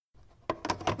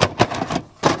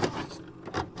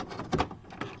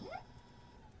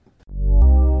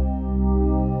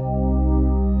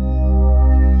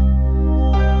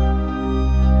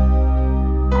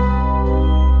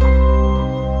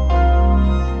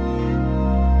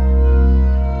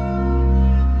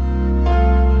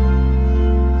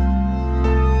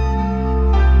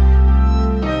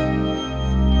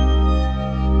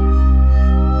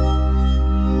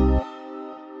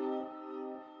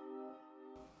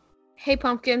Hey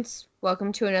pumpkins,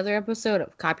 welcome to another episode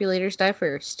of Copulators Die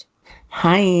First.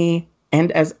 Hi,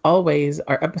 and as always,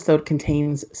 our episode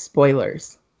contains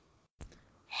spoilers.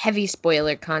 Heavy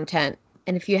spoiler content.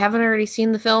 And if you haven't already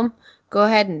seen the film, go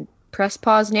ahead and press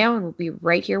pause now and we'll be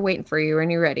right here waiting for you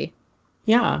when you're ready.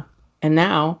 Yeah, and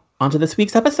now, on to this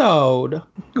week's episode.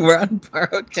 We're on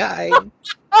borrowed time.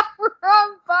 We're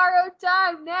on borrowed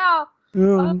time now.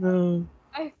 Oh, no.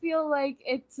 I feel like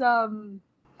it's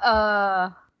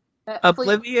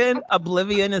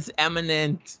Oblivion is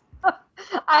imminent.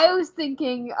 I was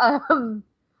thinking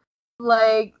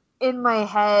like in my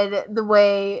head the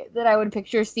way that I would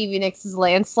picture Stevie Nicks'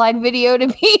 landslide video to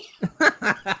be.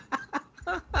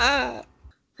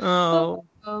 Oh.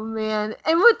 Oh man.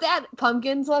 And with that,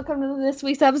 pumpkins, welcome to this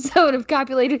week's episode of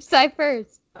Copulators Die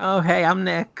First. Oh, hey, I'm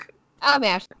Nick. I'm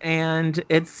Ashley. And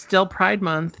it's still Pride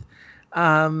Month.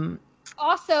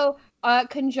 Also,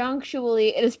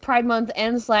 conjunctually, it is Pride Month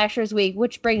and Slashers Week,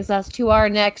 which brings us to our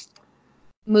next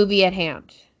movie at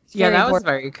hand. Yeah, that was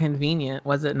very convenient,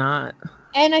 was it not?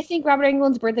 And I think Robert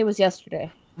Englund's birthday was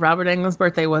yesterday. Robert Englund's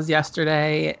birthday was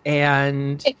yesterday,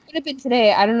 and it could have been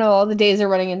today. I don't know. All the days are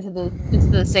running into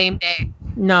the same day.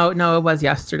 No, it was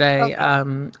yesterday.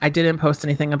 Okay. I didn't post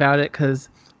anything about it because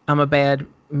I'm a bad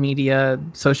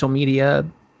social media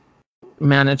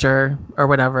manager or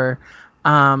whatever.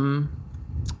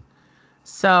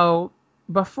 So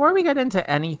before we get into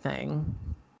anything,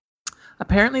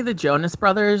 apparently the Jonas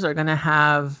Brothers are going to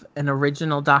have an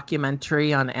original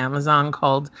documentary on Amazon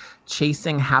called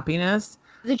Chasing Happiness.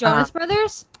 The Jonas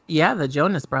Brothers? Yeah, the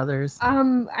Jonas Brothers.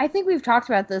 I think we've talked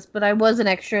about this, but I was an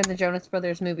extra in the Jonas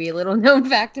Brothers movie. A little known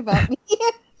fact about me.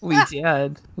 We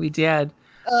did.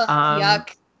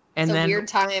 Yuck. And it's a then, weird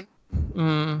time.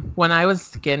 When I was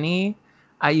skinny,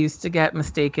 I used to get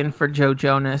mistaken for Joe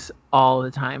Jonas all the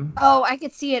time. Oh, I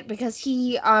could see it because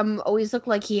he always looked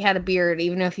like he had a beard,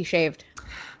 even if he shaved.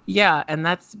 Yeah, and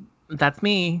that's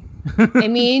me. I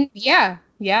mean, yeah.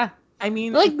 I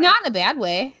mean, like not in a bad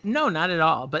way. No, not at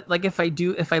all. But like if I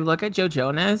look at Joe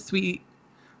Jonas, we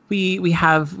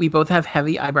both have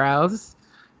heavy eyebrows.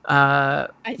 I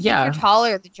think you're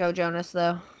taller than Joe Jonas,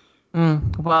 though.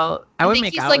 Well, I would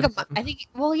make out with him. I think.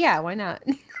 Well, yeah. Why not?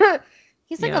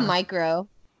 He's like a micro.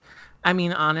 I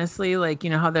mean, honestly, like, you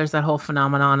know how there's that whole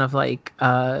phenomenon of like,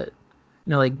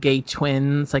 like gay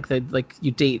twins, like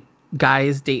you date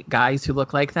guys who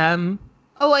look like them.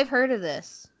 Oh, I've heard of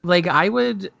this. Like I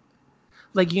would,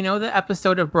 like, you know, the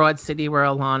episode of Broad City where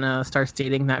Alana starts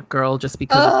dating that girl just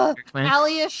because of her twin.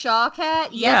 Alia Shawkat?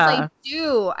 Yes, I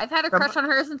do. I've had a crush on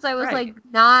her since I was like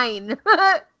 9.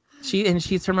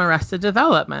 She's from Arrested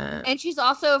Development. And she's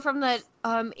also from the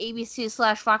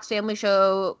ABC/Fox Family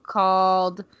show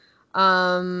called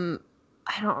I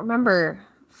don't remember.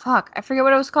 Fuck, I forget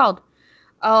what it was called.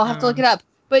 I'll have to look it up.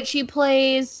 But she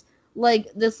plays like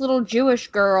this little Jewish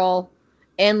girl,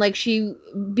 and like she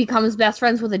becomes best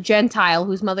friends with a Gentile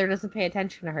whose mother doesn't pay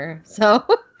attention to her. So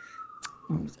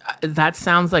that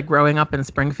sounds like growing up in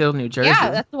Springfield, New Jersey.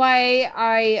 Yeah, that's why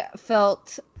I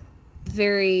felt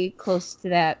very close to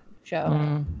that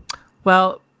show.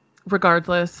 Well,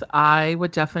 regardless, I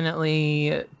would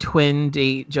definitely twin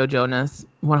date Joe Jonas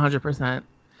 100%.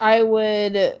 I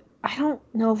would. I don't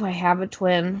know if I have a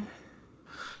twin.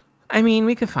 I mean,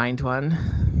 we could find one.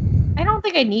 I don't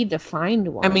think I need to find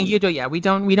one. I mean, you do. Yeah, we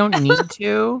don't need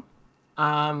to.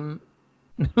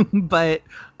 But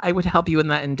I would help you in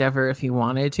that endeavor if you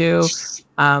wanted to.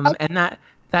 Okay. And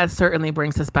that certainly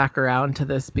brings us back around to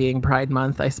this being Pride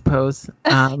Month, I suppose.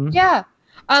 Yeah.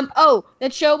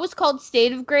 That show was called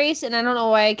State of Grace, and I don't know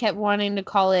why I kept wanting to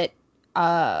call it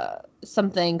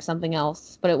something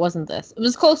else, but it wasn't this. It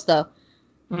was close though.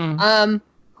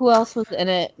 Who else was in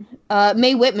it?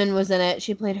 Mae Whitman was in it.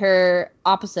 She played her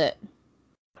opposite.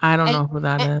 I don't know who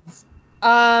that is.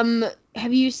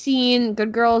 Have you seen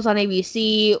Good Girls on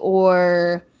ABC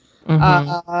or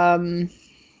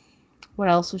what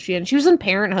else was she in? She was in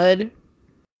Parenthood.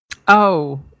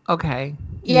 Oh, okay.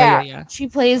 Yeah. She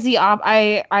plays the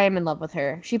I am in love with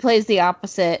her. She plays the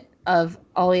opposite of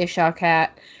Alia Shawkat,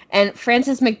 and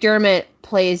Frances McDermott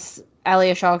plays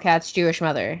Alia Shawkat's Jewish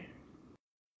mother.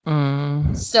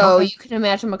 So you can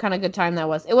imagine what kind of good time that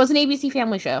was. It was an ABC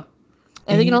Family show.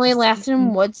 I think it only lasted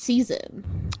in one season.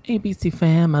 ABC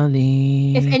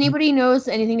Family. If anybody knows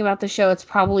anything about the show, it's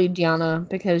probably Diana,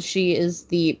 because she is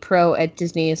the pro at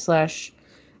Disney / ABC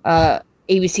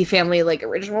Family like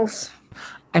originals.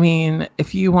 I mean,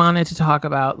 if you wanted to talk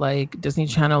about like Disney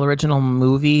Channel original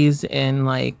movies in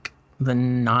like the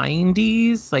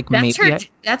 90s, like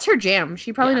that's her jam.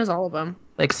 She probably knows all of them.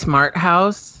 Like Smart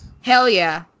House. Hell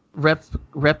yeah.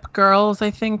 Rip Girls,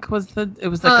 I think it was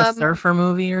like a surfer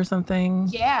movie or something.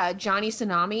 Yeah, Johnny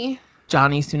Tsunami.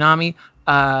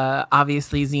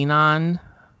 Obviously Xenon.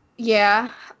 Yeah.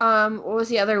 What was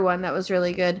the other one that was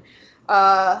really good?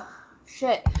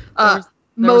 Shit.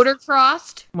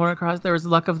 Motorcrossed. Motorcross. There was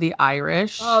Luck of the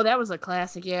Irish. Oh, that was a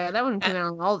classic. Yeah, that one came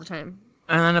out all the time.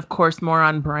 And then, of course, more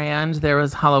on brand, there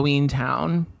was Halloween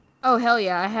Town. Oh, hell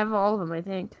yeah. I have all of them, I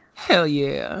think. Hell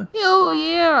yeah. Hell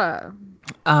yeah.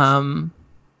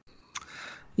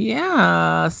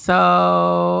 Yeah,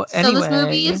 so anyway. So this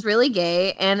movie is really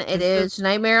gay, and it is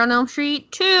Nightmare on Elm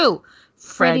Street 2.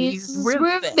 Freddy's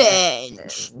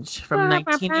Revenge. From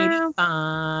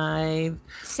 1985.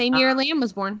 Same year Liam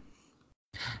was born.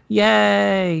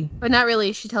 Yay. But not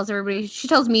really. She tells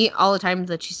me all the time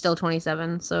that she's still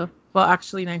 27, so. Well,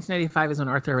 actually, 1985 is when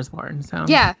Arthur was born, so.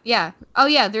 Yeah. Oh,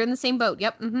 yeah, they're in the same boat.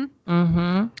 Yep.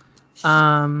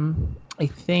 I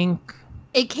think.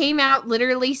 It came out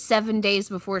literally 7 days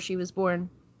before she was born.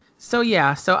 So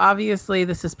obviously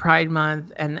this is Pride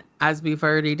Month, and as we've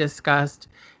already discussed,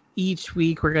 each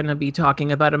week we're going to be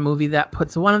talking about a movie that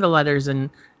puts one of the letters in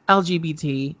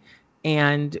LGBT,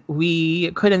 and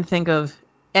we couldn't think of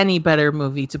any better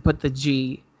movie to put the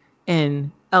G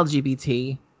in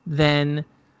LGBT than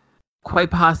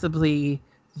quite possibly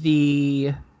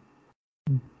the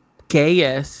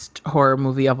gayest horror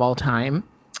movie of all time,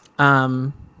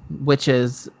 which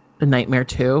is A Nightmare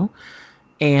 2.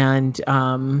 And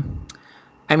I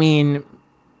mean,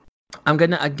 I'm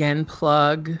going to again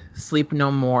plug Sleep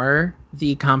No More,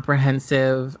 the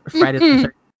comprehensive Friday the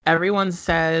 13th. Everyone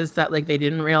says that like they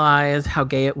didn't realize how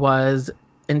gay it was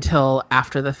until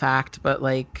after the fact, but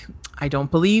like I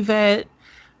don't believe it.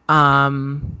 I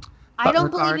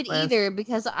don't believe it either,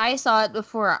 because I saw it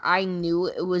before I knew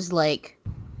it was like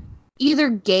either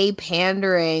gay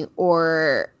pandering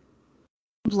or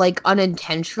like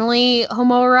unintentionally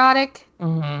homoerotic.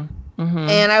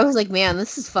 And I was like, man,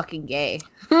 this is fucking gay.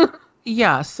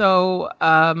 Yeah, so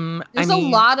there's a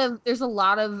lot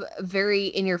of very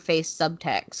in your face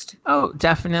subtext. Oh,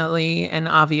 definitely. And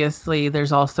obviously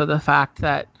there's also the fact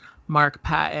that Mark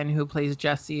Patton, who plays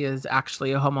Jesse, is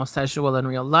actually a homosexual in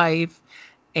real life.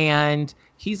 And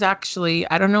he's actually,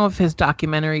 I don't know if his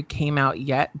documentary came out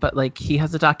yet, but like he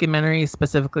has a documentary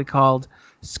specifically called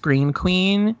Scream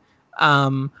Queen,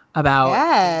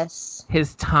 about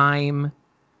his time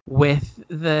with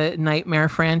the Nightmare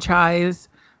franchise.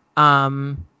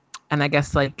 And I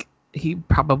guess like he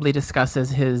probably discusses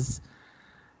his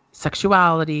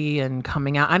sexuality and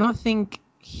coming out. I don't think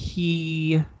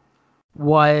he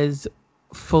was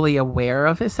fully aware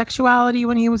of his sexuality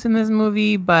when he was in this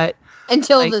movie, but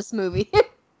until this movie.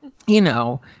 You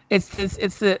know, it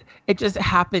just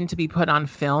happened to be put on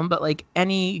film, but like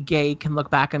any gay can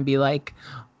look back and be like,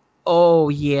 oh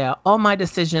yeah, all my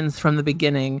decisions from the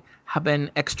beginning have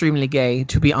been extremely gay,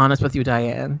 to be honest with you,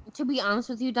 Diane.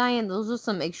 Those are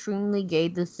some extremely gay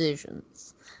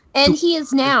decisions. And he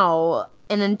is now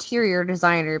an interior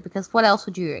designer, because what else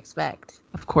would you expect?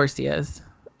 Of course he is.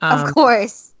 Of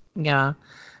course. Yeah.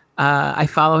 I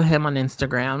follow him on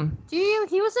Instagram. Do you?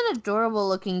 He was an adorable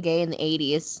looking gay in the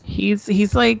 80s. He was a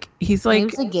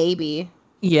gaby.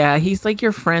 Yeah, he's like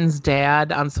your friend's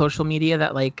dad on social media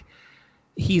that like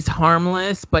he's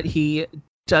harmless, but he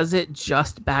does it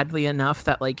just badly enough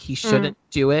that like he shouldn't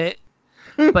do it.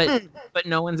 But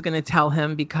no one's gonna tell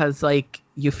him because like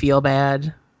you feel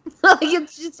bad. Like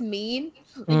it's just mean.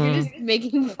 Like you're just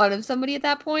making fun of somebody at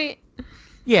that point.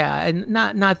 Yeah, and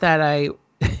not that I'm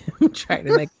trying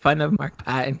to make fun of Mark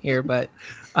Patton here, but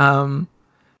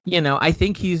you know, I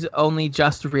think he's only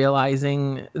just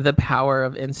realizing the power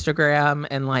of Instagram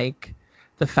and like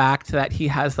the fact that he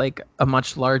has like a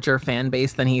much larger fan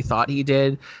base than he thought he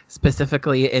did,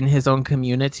 specifically in his own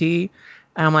community.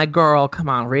 And I'm like, girl, come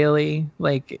on, really?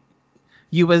 Like,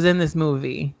 you was in this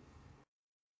movie.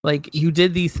 Like, you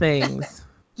did these things.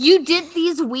 You did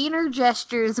these wiener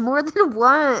gestures more than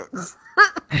once.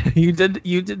 You did.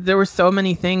 There were so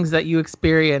many things that you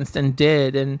experienced and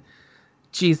did, and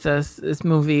Jesus, this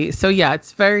movie. So yeah,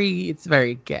 it's very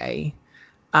gay.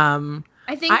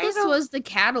 I think this was the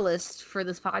catalyst for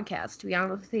this podcast, to be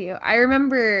honest with you. I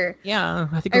remember. Yeah,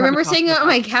 I remember sitting on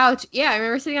my couch. Yeah, I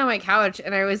remember sitting on my couch,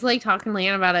 and I was like talking to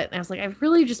Leanne about it, and I was like, I've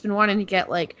really just been wanting to get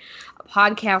like a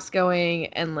podcast going,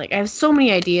 and like I have so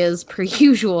many ideas per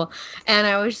usual, and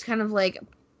I was just kind of like,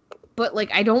 but like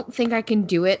I don't think I can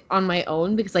do it on my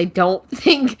own, because I don't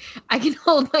think I can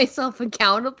hold myself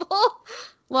accountable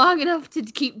long enough to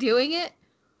keep doing it.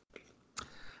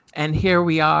 And here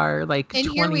we are, like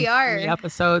 23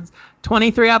 episodes.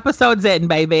 23 episodes in,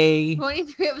 baby.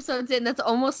 23 episodes in. That's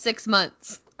almost 6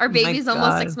 months. Our baby's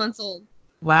almost 6 months old.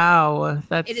 Wow, It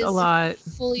that's is a lot.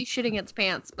 fully shitting its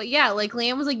pants. But yeah, like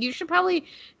Liam was like, you should probably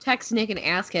text Nick and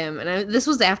ask him. And this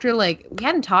was after like we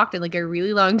hadn't talked in like a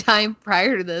really long time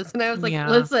prior to this. And I was like, Yeah.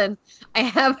 listen, I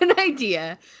have an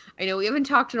idea. I know we haven't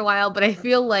talked in a while, but I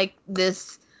feel like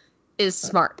this is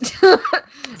smart.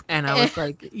 And I was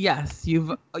like, yes,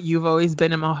 you've always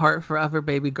been in my heart forever,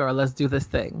 baby girl. Let's do this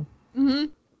thing. Mm-hmm.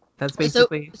 That's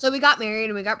basically. So we got married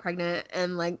and we got pregnant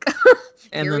and like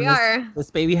And here then we are. This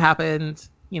baby happened,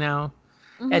 you know.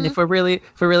 Mm-hmm. And if we're really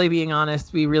being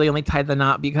honest, we really only tied the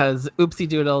knot because oopsie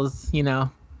doodles, you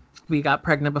know, we got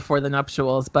pregnant before the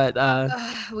nuptials. But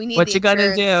we need what you gonna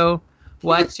insurance. do?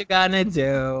 What you gonna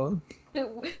do?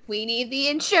 We need the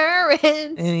insurance.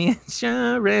 Any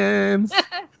insurance?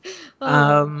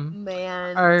 Oh,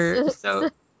 man.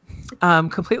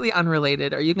 Completely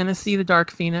unrelated. Are you gonna see The Dark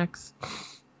Phoenix?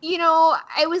 You know,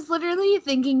 I was literally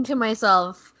thinking to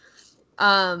myself,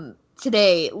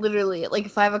 today, literally at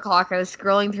like 5:00, I was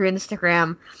scrolling through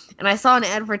Instagram and I saw an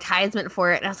advertisement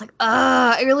for it and I was like,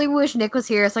 I really wish Nick was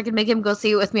here so I could make him go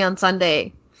see it with me on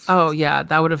Sunday. Oh yeah,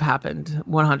 that would have happened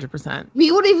 100%.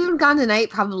 We would have even gone tonight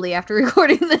probably after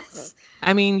recording this.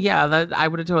 I mean, yeah, I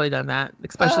would have totally done that,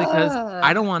 especially because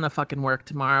I don't want to fucking work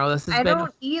tomorrow. I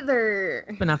don't either.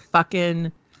 It's been a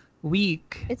fucking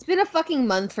week. It's been a fucking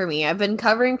month for me. I've been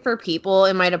covering for people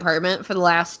in my department for the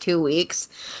last 2 weeks,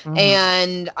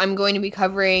 and I'm going to be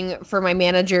covering for my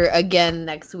manager again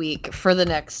next week for the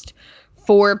next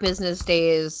 4 business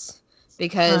days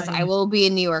because I will be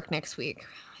in New York next week.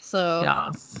 So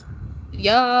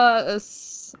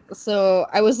yes. So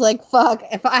I was like, fuck,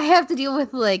 if I have to deal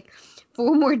with like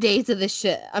 4 more days of this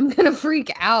shit, I'm gonna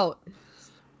freak out.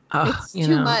 It's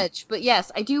too much. But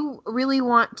yes, I do really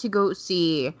want to go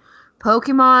see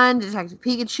Pokemon, Detective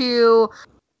Pikachu.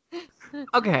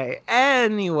 Okay,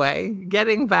 anyway,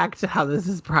 getting back to how this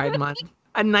is Pride Month.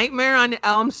 A Nightmare on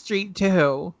Elm Street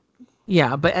 2.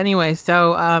 Yeah, but anyway,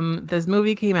 so this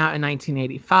movie came out in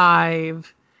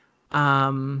 1985.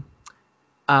 7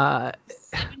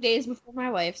 days before my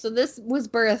wife. So this was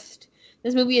birthed.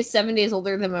 This movie is 7 days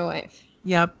older than my wife.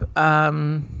 Yep.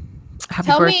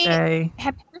 Happy birthday.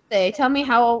 Happy birthday. Tell me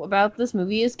how about this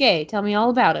movie is gay. Tell me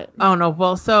all about it. Oh no,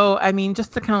 well, so I mean,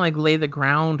 just to kind of like lay the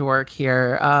groundwork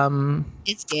here.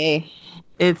 It's gay.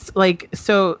 It's like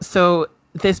so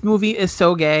this movie is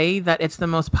so gay that it's the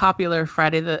most popular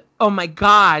Oh my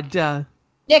god.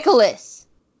 Nicholas,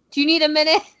 do you need a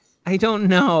minute? I don't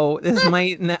know. This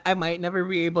I might never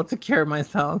be able to cure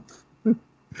myself.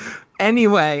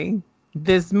 Anyway,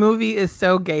 this movie is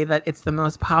so gay that it's the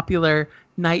most popular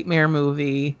nightmare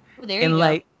movie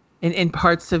in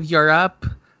parts of Europe,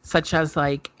 such as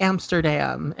like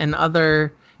Amsterdam and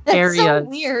other areas. That's so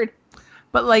weird.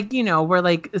 But like, you know, where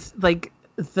like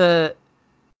the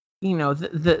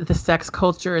sex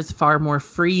culture is far more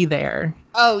free there.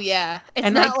 Oh yeah, it's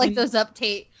not like those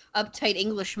uptight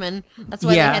Englishmen. That's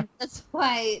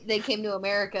why they came to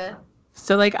America.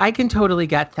 So like I can totally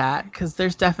get that because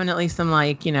there's definitely some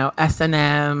like, you know,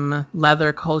 S&M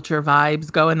leather culture vibes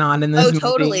going on in this movie.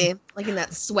 Oh, totally. Like in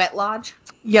that sweat lodge.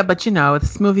 Yeah, but you know,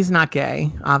 this movie's not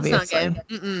gay, obviously. It's not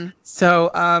gay. Mm-mm.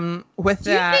 So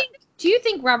do you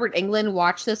think Robert Englund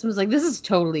watched this and was like, this is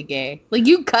totally gay? Like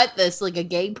you cut this like a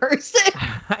gay person?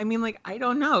 I mean, like, I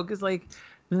don't know, because like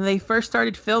when they first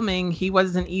started filming, he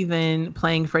wasn't even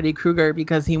playing Freddy Krueger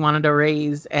because he wanted a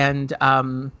raise, and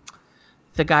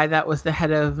the guy that was the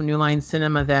head of New Line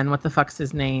Cinema then, what the fuck's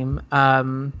his name? I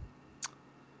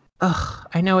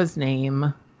know his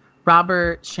name.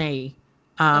 Robert Shea.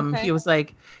 Okay. He was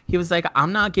like,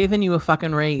 I'm not giving you a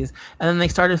fucking raise. And then they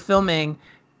started filming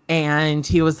and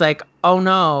he was like, oh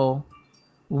no,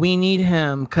 we need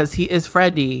him because he is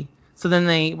Freddy. So then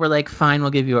they were like, fine,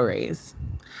 we'll give you a raise.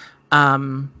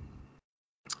 But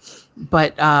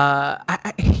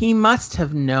he must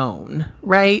have known,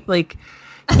 right? Like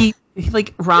he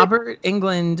like Robert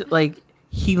Englund, like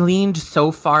he leaned so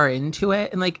far into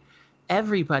it, and like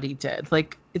everybody did.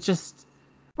 Like it just,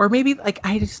 or maybe like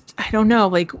I don't know.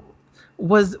 Like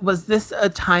was this a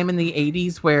time in the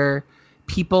 80s where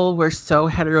people were so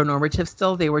heteronormative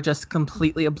still they were just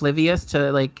completely oblivious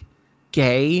to like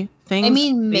gay things? I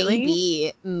mean,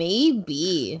 really?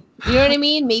 maybe. You know what I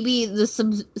mean? Maybe the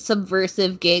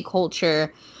subversive gay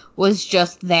culture was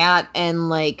just that, and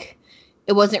like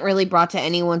it wasn't really brought to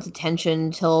anyone's attention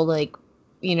until like,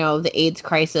 you know, the AIDS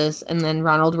crisis and then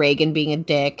Ronald Reagan being a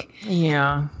dick.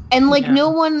 Yeah. And like no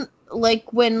one,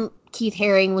 like when Keith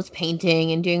Haring was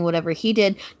painting and doing whatever he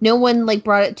did, no one like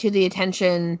brought it to the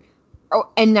attention,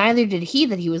 and neither did he,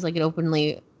 that he was like an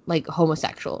openly like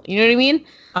homosexual. You know what I mean?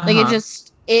 Like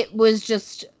it was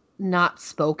just not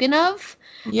spoken of.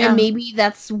 Yeah. And maybe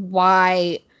that's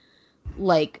why,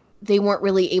 like, they weren't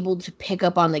really able to pick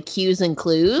up on the cues and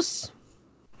clues.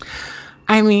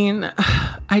 I mean,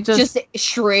 I just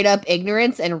straight up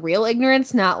ignorance and real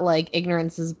ignorance, not like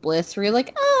ignorance is bliss where you're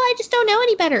like, oh, I just don't know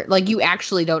any better. Like, you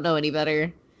actually don't know any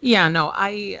better. Yeah, no,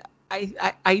 I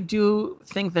do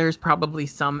think there's probably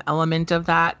some element of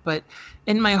that, but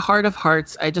in my heart of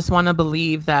hearts, I just want to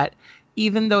believe that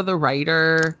even though the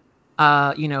writer,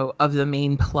 of the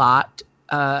main plot,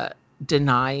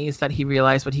 denies that he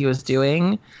realized what he was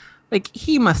doing, like,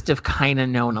 he must have kind of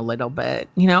known a little bit,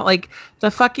 like the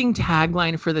fucking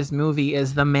tagline for this movie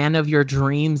is "The man of your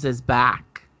dreams is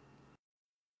back."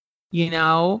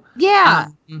 Yeah.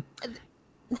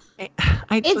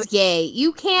 It's gay.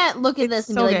 You can't look at this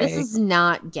and be like, this is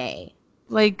not gay.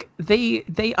 Like, they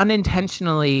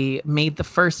unintentionally made the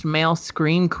first male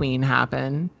scream queen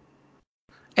happen.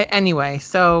 Anyway,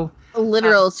 so a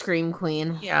literal scream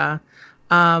queen. Yeah.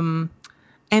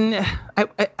 And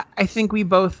I think we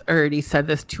both already said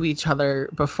this to each other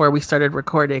before we started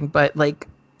recording, but like,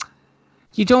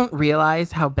 you don't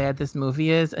realize how bad this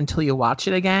movie is until you watch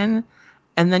it again.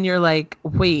 And then you're like,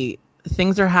 wait,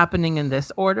 things are happening in this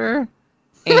order.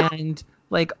 And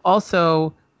like,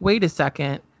 also, wait a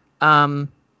second.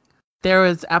 There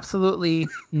was absolutely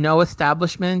no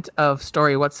establishment of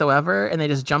story whatsoever. And they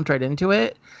just jumped right into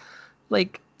it.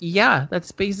 Like, yeah,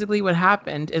 that's basically what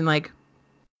happened. And like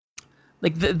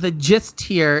the gist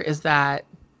here is that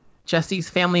Jesse's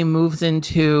family moves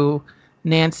into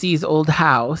Nancy's old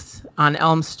house on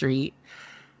Elm Street.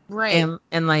 Right.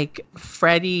 And like,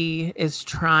 Freddie is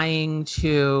trying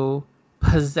to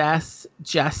possess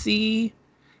Jesse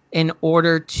in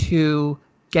order to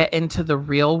get into the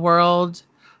real world,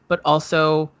 but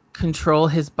also control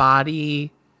his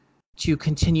body to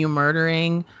continue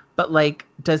murdering. But like,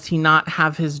 does he not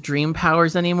have his dream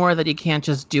powers anymore that he can't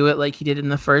just do it like he did in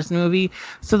the first movie?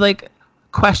 So like,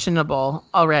 questionable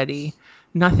already.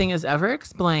 Nothing is ever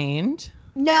explained.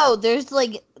 No, there's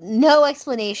like no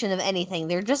explanation of anything.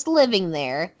 They're just living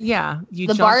there. Yeah.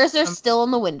 The bars are still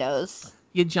in the windows.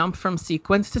 You jump from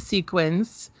sequence to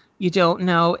sequence. You don't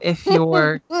know if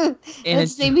you're in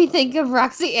It made me think of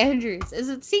Roxy Andrews. Is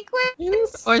it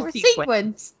sequence or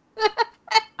sequence?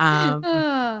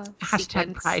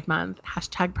 Hashtag Pride Month.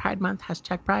 Hashtag Pride Month.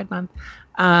 Hashtag Pride Month.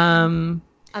 I'm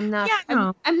not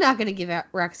gonna give out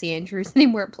Roxy Andrews any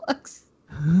more plugs.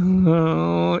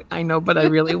 I know, but I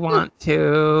really want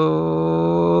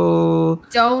to.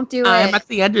 Don't do it. I'm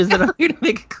Roxy Andrews, and I'm here to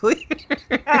make it clear.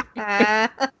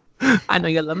 I know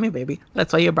you love me, baby.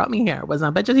 That's why you brought me here. Was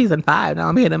on Betcha season 5. Now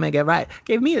I'm here to make it right.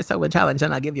 Give me a sober challenge,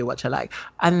 and I'll give you what you like.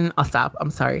 And I'll stop.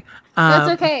 I'm sorry. That's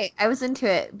okay. I was into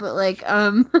it, but like, I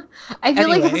feel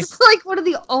like it's like one of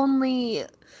the only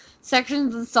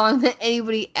sections of the song that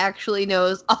anybody actually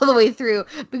knows all the way through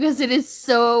because it is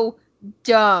so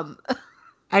dumb.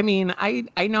 I mean,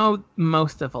 I know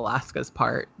most of Alaska's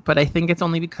part, but I think it's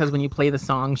only because when you play the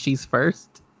song, she's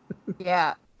first.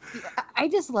 Yeah. I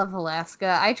just love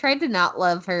Alaska. I tried to not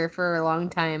love her for a long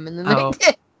time, and then I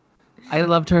did. I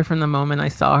loved her from the moment I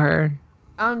saw her.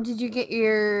 Did you get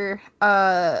your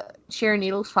Sharon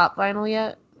Needles pop vinyl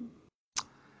yet?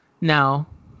 No.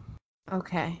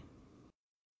 Okay.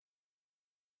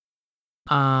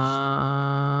 Have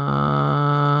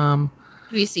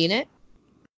you seen it?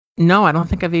 No, I don't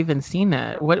think I've even seen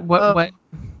it. What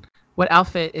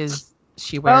outfit is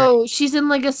she wearing? Oh, she's in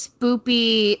like a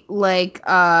spoopy, like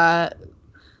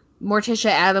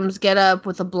Morticia Addams getup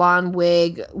with a blonde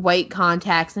wig, white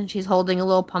contacts, and she's holding a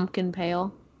little pumpkin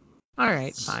pail. All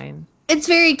right, fine. It's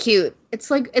very cute.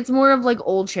 It's more of like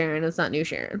old Sharon. It's not new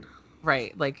Sharon.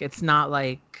 Right, like it's not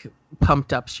like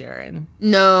pumped up Sharon.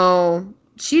 No,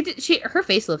 her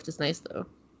facelift is nice though.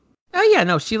 Oh yeah,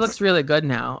 no, she looks really good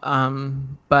now.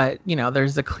 But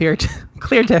there's a clear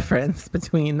difference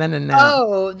between then and now.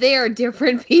 Oh, they are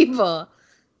different people.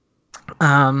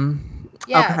 Yeah,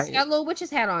 okay. She's got a little witch's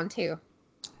hat on too.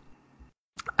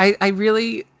 I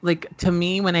really like, to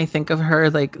me, when I think of her,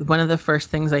 like one of the first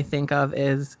things I think of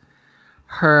is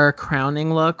her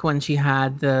crowning look when she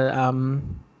had the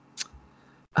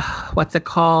what's it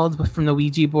called from the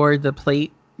Ouija board, the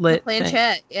plate. The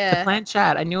planchette, thing. Yeah. The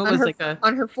planchette. I knew it was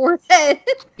on her forehead.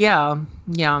 Yeah.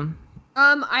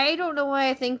 I don't know why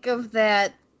I think of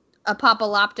that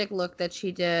apocalyptic look that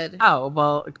she did. Oh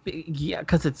well, yeah,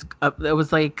 because it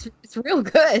was like it's real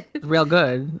good. Real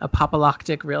good,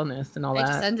 apocalyptic realness and all that. I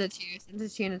just send it to you. Send it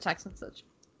to you in a text message.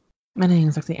 My name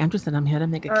is Roxy Andrews, and I'm here to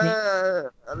make a cake.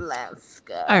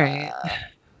 Alaska. All right.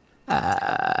 The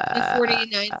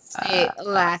 49th state,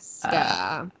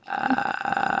 Alaska.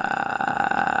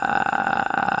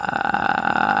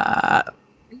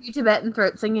 do Tibetan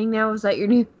throat singing now? Is that your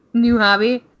new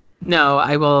hobby? No,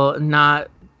 I will not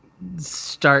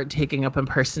start taking up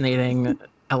impersonating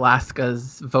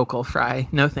Alaska's vocal fry.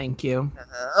 No, thank you.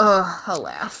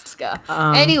 Alaska.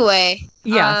 Anyway.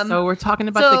 Yeah, so we're talking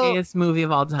about the gayest movie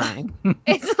of all time.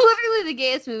 It's literally the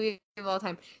gayest movie of all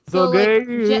time. So, the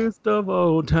gayest of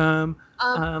all time.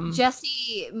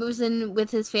 Jesse moves in with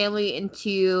his family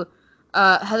into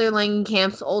Heather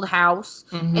Langenkamp's old house.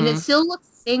 Mm-hmm. And it still looks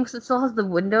the same because it still has the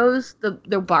windows.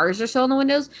 The bars are still in the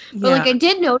windows. But, I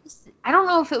did notice, I don't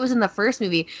know if it was in the first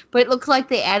movie, but it looks like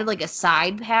they added, a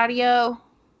side patio.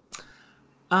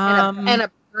 And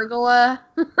a pergola.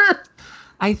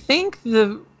 I think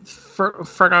the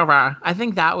pergola. I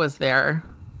think that was there.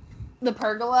 The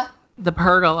pergola. The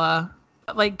pergola.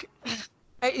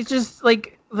 It's just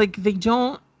they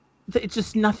don't. It's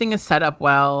just nothing is set up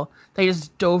well. They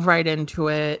just dove right into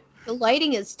it. The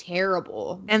lighting is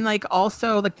terrible. And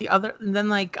also the other. And then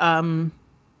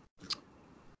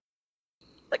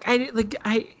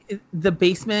the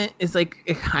basement is it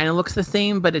kind of looks the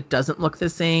same, but it doesn't look the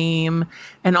same.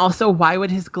 And also, why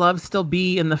would his gloves still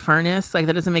be in the furnace?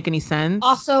 That doesn't make any sense.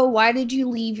 Also, why did you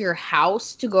leave your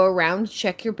house to go around to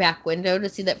check your back window to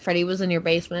see that Freddy was in your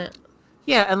basement?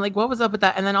 Yeah, and what was up with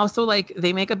that? And then also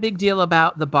they make a big deal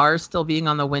about the bars still being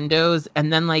on the windows,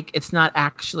 and then it's not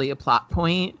actually a plot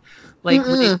point.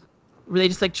 Were they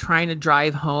just trying to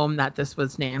drive home that this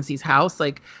was Nancy's house?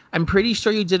 I'm pretty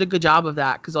sure you did a good job of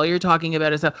that, because all you're talking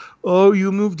about is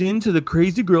you moved into the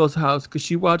crazy girl's house because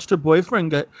she watched her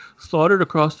boyfriend get slaughtered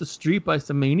across the street by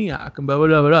some maniac and blah blah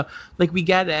blah blah. We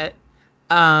get it.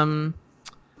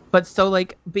 But so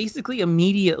basically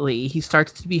immediately he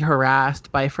starts to be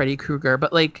harassed by Freddy Krueger.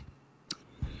 But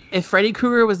if Freddy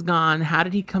Krueger was gone, how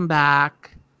did he come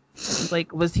back?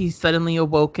 Was he suddenly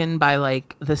awoken by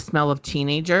the smell of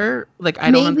teenager?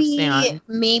 I don't understand.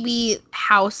 Maybe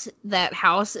that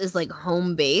house is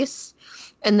home base,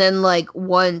 and then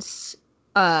once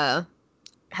Heather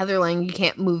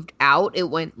Langenkamp moved out, it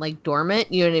went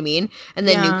dormant. You know what I mean? And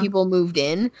then new people moved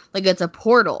in. It's a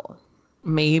portal.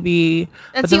 Maybe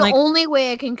that's the only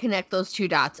way I can connect those two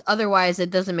dots. Otherwise, it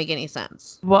doesn't make any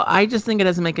sense. Well, I just think it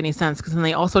doesn't make any sense because then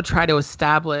they also try to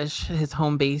establish his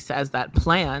home base as that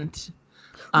plant.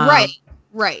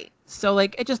 Right. So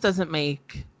it just doesn't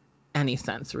make any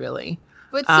sense, really.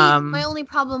 But see, my only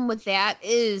problem with that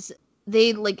is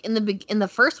they in the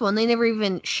first one they never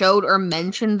even showed or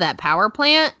mentioned that power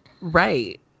plant.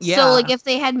 Right. Yeah. So, if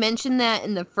they had mentioned that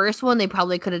in the first one, they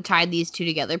probably could have tied these two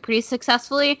together pretty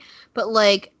successfully. But,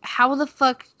 how the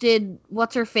fuck did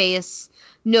What's-Her-Face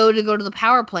know to go to the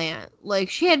power plant?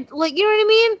 She had, you know what I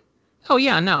mean? Oh,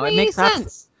 yeah, no, it makes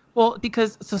sense. Well,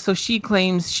 because, so she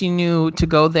claims she knew to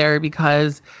go there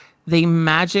because they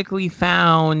magically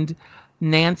found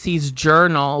Nancy's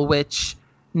journal, which...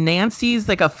 Nancy's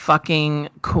a fucking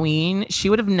queen. She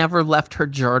would have never left her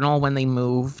journal when they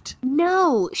moved.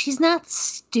 No, she's not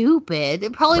stupid.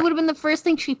 It probably would have been the first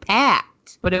thing she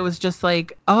packed. But it was just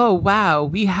oh, wow,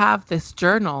 we have this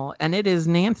journal and it is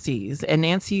Nancy's. And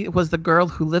Nancy was the girl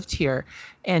who lived here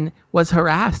and was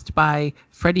harassed by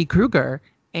Freddy Krueger.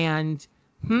 And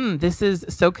this is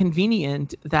so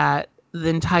convenient that the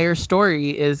entire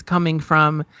story is coming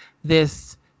from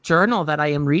this journal that I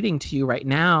am reading to you right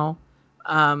now.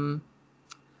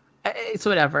 It's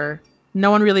whatever.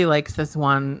 No one really likes this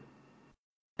one.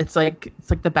 It's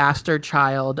the bastard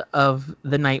child of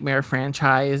the Nightmare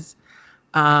franchise.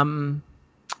 And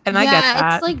I get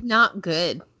that. It's not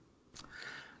good.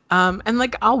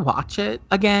 And I'll watch it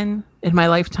again in my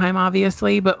lifetime,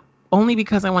 obviously, but only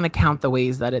because I want to count the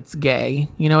ways that it's gay.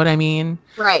 You know what I mean?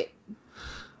 Right.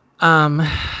 My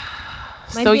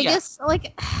biggest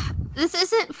this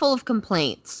isn't full of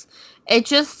complaints. It's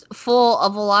just full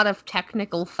of a lot of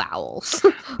technical fouls.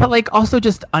 But also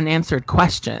just unanswered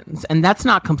questions. And that's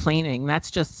not complaining. That's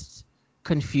just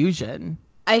confusion.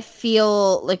 I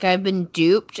feel like I've been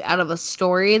duped out of a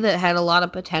story that had a lot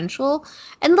of potential.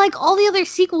 And all the other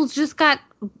sequels just got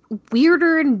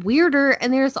weirder and weirder.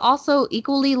 And there's also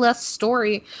equally less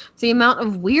story for the amount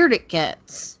of weird it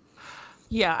gets.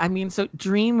 Yeah, I mean, so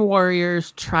Dream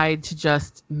Warriors tried to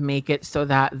just make it so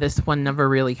that this one never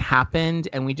really happened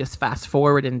and we just fast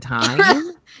forward in time.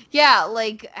 Yeah,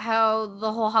 how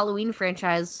the whole Halloween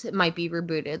franchise might be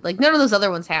rebooted. None of those other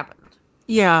ones happened.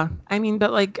 Yeah, I mean,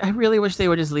 but I really wish they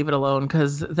would just leave it alone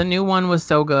because the new one was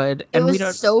so good. And it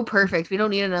was so perfect. We don't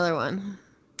need another one.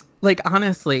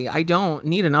 Honestly, I don't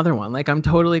need another one. I'm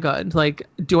totally good.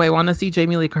 Do I want to see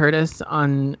Jamie Lee Curtis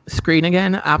on screen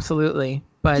again? Absolutely.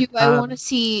 But do I want to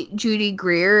see Judy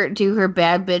Greer do her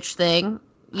bad bitch thing?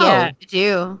 Yeah, I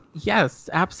do.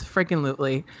 Yes,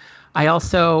 absolutely. I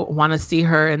also want to see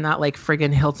her in that like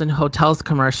friggin' Hilton Hotels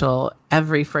commercial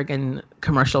every friggin'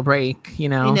 commercial break, you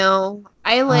know? I know.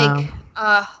 I like,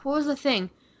 Um, what was the thing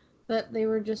that they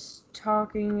were just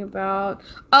talking about?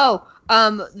 Oh,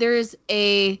 there's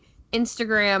a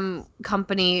Instagram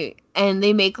company and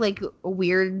they make like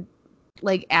weird,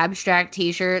 like abstract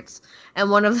t-shirts.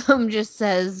 And one of them just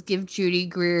says, give Judy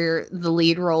Greer the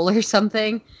lead role or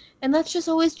something. And that's just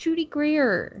always Judy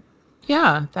Greer.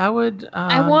 yeah, that would.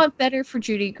 I want better for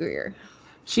Judy Greer.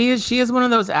 She is one of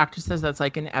those actresses that's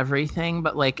like in everything,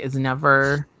 but like is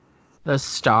never the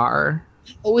star.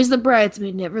 Always the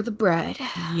bridesmaid, never the bride.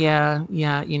 Yeah,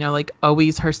 you know, like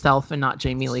always herself and not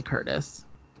Jamie Lee Curtis.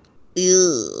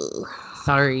 Ew.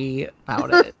 Sorry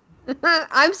about it.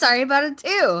 I'm sorry about it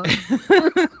too.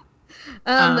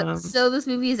 So this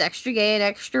movie is extra gay and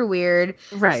extra weird.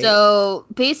 Right. So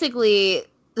basically,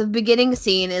 the beginning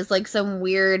scene is like some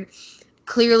weird.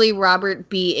 Clearly, Robert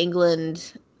B.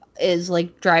 England is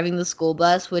like driving the school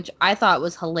bus, which I thought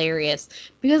was hilarious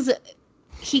because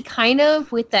he kind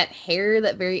of, with that hair,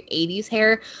 that very 80s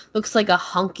hair, looks like a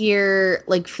hunkier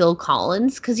like Phil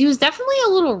Collins because he was definitely a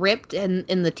little ripped in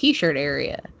the t-shirt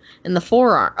area, in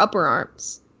the upper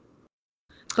arms.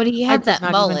 But he had that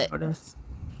mullet.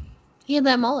 He had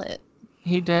that mullet.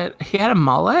 He did. He had a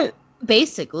mullet?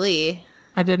 Basically.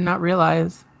 I did not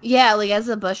realize. Yeah, like as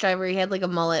a bus driver, he had like a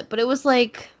mullet, but it was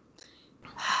like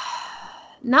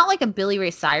not like a Billy Ray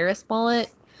Cyrus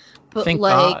mullet, but Thank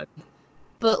like God.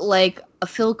 but like a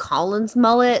Phil Collins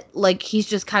mullet. Like he's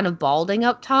just kind of balding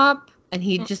up top, and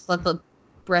he just let the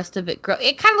rest of it grow.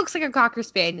 It kind of looks like a Cocker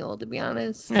Spaniel, to be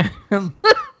honest.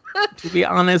 To be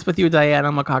honest with you, Diane,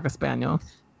 I'm a Cocker Spaniel.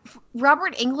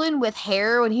 Robert Englund with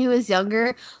hair when he was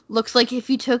younger looks like if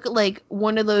you took like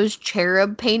one of those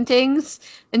cherub paintings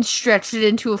and stretched it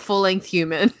into a full-length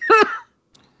human.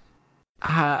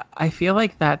 I feel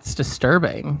like that's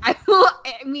disturbing. I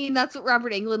mean, that's what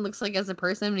Robert Englund looks like as a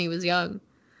person when he was young.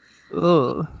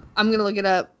 Ugh. I'm gonna look it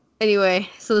up. Anyway,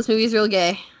 so this movie's real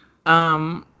gay.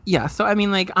 Yeah, so I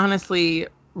mean, like, honestly,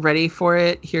 ready for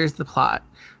it? Here's the plot.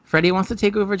 Freddie wants to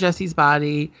take over Jesse's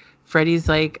body. Freddie's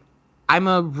like, I'm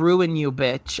a ruin you,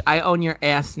 bitch. I own your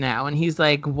ass now. And he's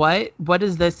like, what? What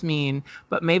does this mean?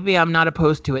 But maybe I'm not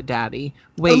opposed to it, Daddy.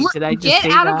 Wait, did I just get say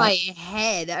out that? of my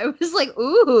head? I was like,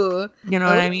 ooh. You know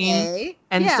what I mean?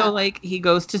 And yeah. so, like, he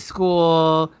goes to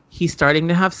school. He's starting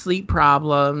to have sleep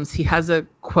problems. He has a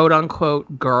quote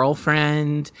unquote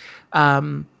girlfriend.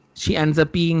 She ends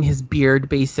up being his beard,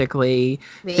 basically.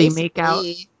 They make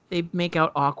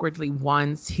out awkwardly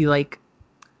once. He like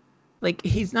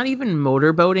he's not even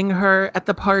motorboating her at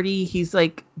the party. He's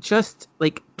like just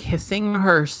like kissing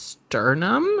her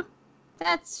sternum.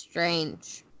 That's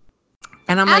strange.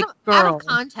 And I'm out girl, of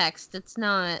context, it's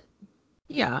not.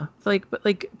 Yeah, but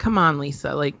come on,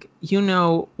 Lisa. Like, you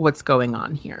know what's going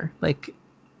on here. Like,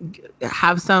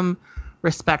 have some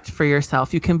respect for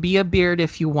yourself. You can be a beard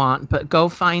if you want, but go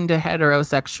find a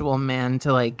heterosexual man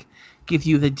to like give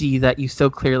you the D that you so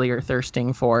clearly are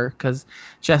thirsting for, because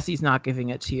Jesse's not giving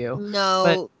it to you.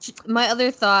 No, my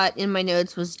other thought in my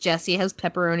notes was Jesse has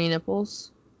pepperoni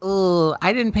nipples. Oh,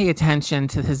 I didn't pay attention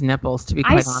to his nipples, to be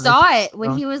quite honest. I saw it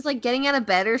when he was like getting out of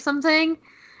bed or something.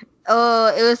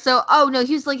 Oh, it was so. Oh no,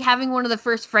 he was like having one of the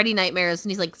first Freddy nightmares,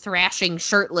 and he's like thrashing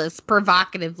shirtless,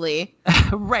 provocatively.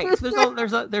 Right. So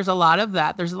there's a lot of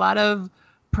that. There's a lot of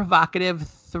provocative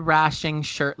thrashing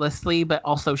shirtlessly, but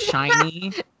also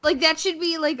shiny. Like that should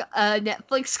be like a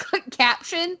Netflix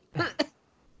caption.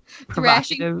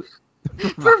 Thrashing,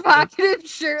 provocative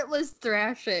shirtless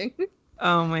thrashing.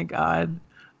 Oh my God.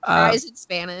 Fries in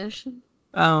Spanish.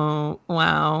 Oh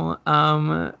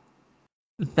wow.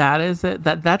 That is it.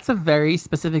 That's a very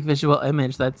specific visual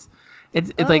image. It's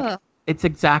like it's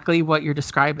exactly what you're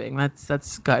describing.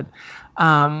 That's good.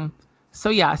 So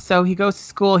yeah, so he goes to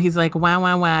school. He's like,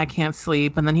 wow, I can't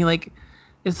sleep. And then he like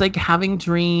is like having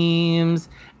dreams.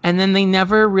 And then they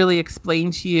never really explain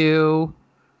to you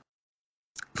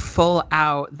full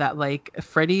out that like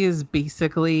Freddie is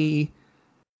basically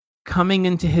coming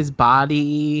into his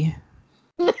body.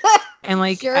 And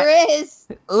like, sure is.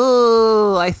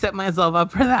 Oh, I set myself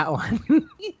up for that one.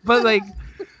 But like,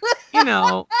 you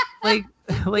know, like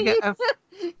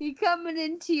you coming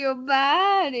into your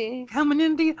body. I'm coming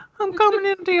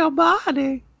into your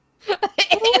body.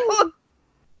 Ew.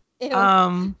 Ew.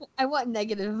 I want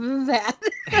negative of that.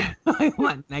 I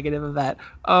want negative of that.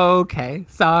 Okay,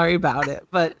 sorry about it,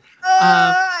 but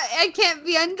I can't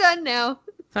be undone now.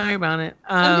 Sorry about it.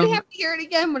 I'm gonna have to hear it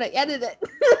again when I edit it.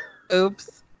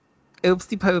 Oops.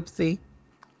 Oopsie poopsie.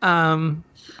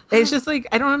 It's just like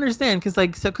I don't understand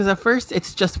because at first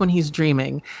it's just when he's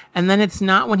dreaming, and then it's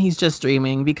not when he's just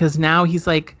dreaming because now he's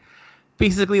like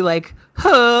basically like,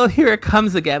 oh, here it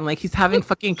comes again, like he's having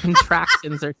fucking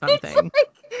contractions or something.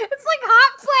 It's like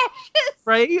hot flashes,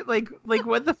 right? Like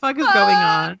what the fuck is going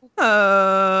on?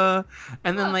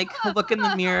 And then like he'll look in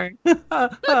the mirror, but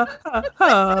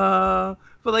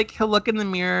like he'll look in the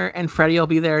mirror and Freddy will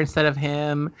be there instead of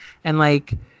him, and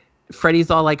like.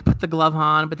 Freddy's all like put the glove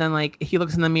on, but then like he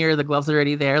looks in the mirror, the glove's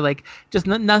already there. Like just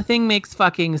nothing makes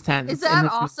fucking sense. Is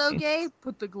that also movie. Gay?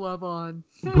 Put the glove on.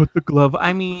 Put the glove.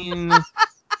 I mean,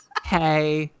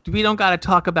 hey, we don't got to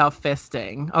talk about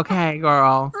fisting, okay,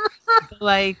 girl?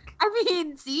 Like, I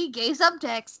mean, see, gay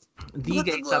subtext. The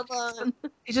gay subtext.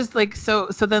 It's just like so.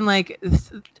 Then like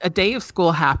a day of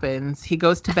school happens. He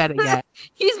goes to bed again.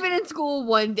 He's been in school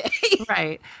one day,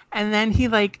 right? And then he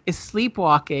like is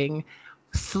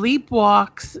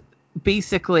sleepwalks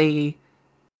basically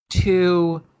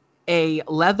to a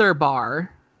leather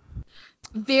bar.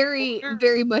 Very,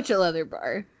 very much a leather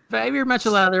bar. Very much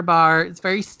a leather bar. It's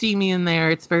very steamy in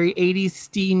there. It's very 80s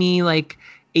steamy, like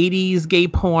 80s gay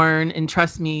porn. And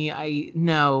trust me, I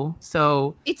know.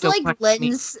 So it's like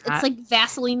lens. It's like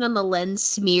Vaseline on the lens,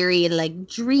 smeary and like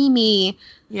dreamy.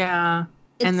 Yeah.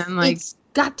 And then like it's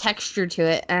got texture to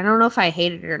it. I don't know if I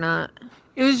hate it or not.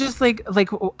 It was just like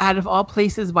out of all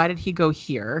places, why did he go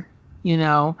here? You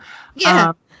know?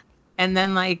 Yeah. And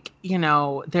then like, you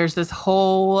know, there's this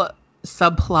whole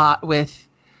subplot with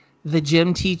the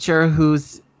gym teacher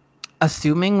who's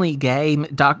assumingly gay,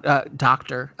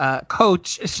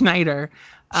 Coach Schneider.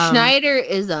 Schneider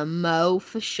is a mo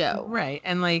for show. Right.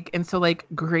 And so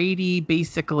Grady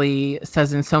basically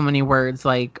says in so many words,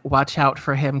 like, watch out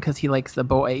for him because he likes the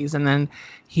boys. And then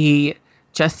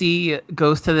Jesse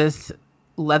goes to this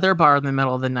leather bar in the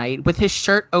middle of the night with his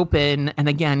shirt open, and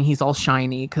again he's all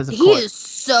shiny because he is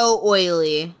so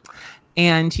oily.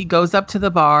 And he goes up to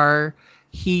the bar,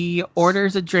 he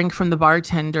orders a drink from the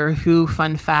bartender, who,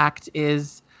 fun fact,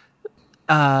 is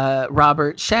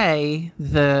Robert Shea,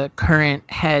 the current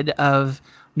head of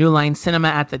New Line Cinema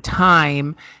at the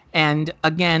time, and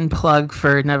again, plug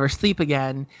for Never Sleep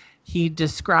Again. He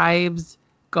describes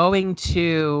going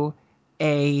to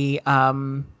a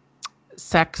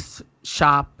sex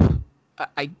shop,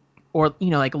 or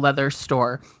like leather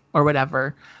store or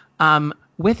whatever,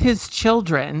 with his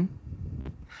children,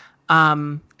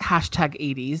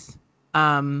 #80s,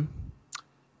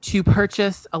 to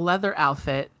purchase a leather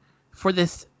outfit for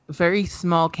this very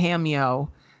small cameo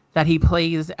that he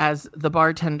plays as the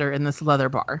bartender in this leather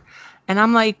bar. And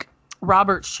I'm like,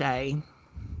 Robert Shea,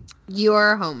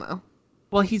 you're a homo.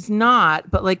 Well, he's not,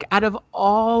 but like out of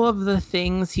all of the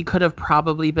things he could have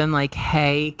probably been like,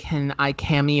 hey, can I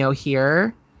cameo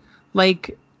here?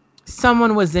 Like,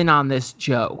 someone was in on this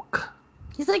joke.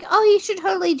 He's like, oh, you should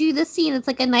totally do this scene. It's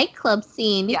like a nightclub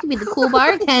scene. You can be the cool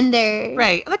bartender.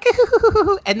 Right. Like,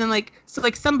 and then like, so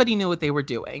like somebody knew what they were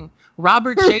doing.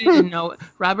 Robert Shea didn't know.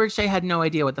 Robert Shea had no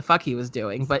idea what the fuck he was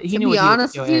doing, but he knew what he was doing. To be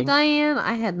honest with you, Diane,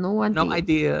 I had no idea. No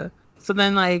idea. So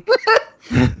then like,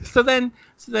 so then,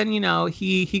 you know,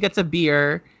 he gets a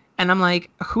beer, and I'm like,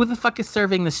 who the fuck is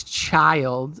serving this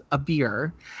child a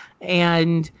beer?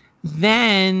 And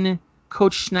then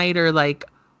Coach Schneider like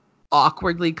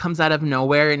awkwardly comes out of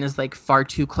nowhere and is like far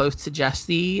too close to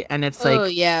Jesse, and it's like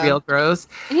real gross.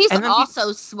 And he's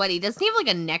also sweaty. Doesn't he have like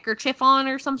a neckerchief on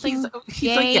or something?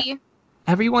 He's like, yeah.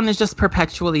 Everyone is just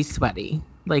perpetually sweaty.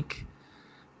 Like,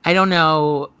 I don't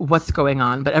know what's going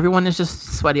on, but everyone is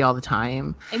just sweaty all the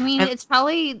time. I mean, it's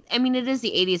probably, it is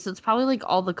the 80s, so it's probably like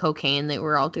all the cocaine that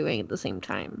we're all doing at the same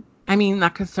time. I mean,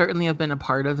 that could certainly have been a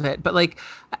part of it, but like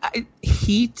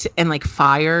heat and like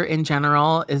fire in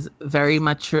general is very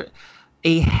much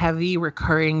a heavy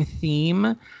recurring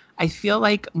theme. I feel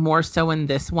like more so in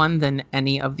this one than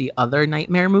any of the other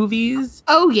Nightmare movies.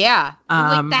 Oh yeah,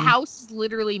 like the house is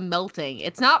literally melting.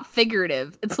 It's not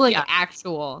figurative. It's like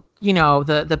actual. You know,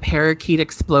 the parakeet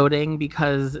exploding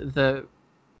because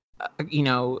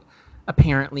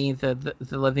apparently the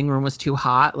living room was too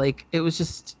hot. Like, it was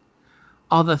just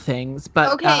all the things.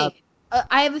 But okay,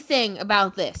 I have a thing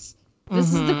about this.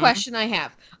 This is the question I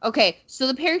have. Okay, so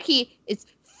the parakeet is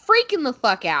freaking the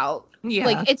fuck out. Yeah,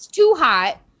 like it's too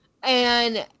hot.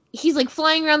 And he's like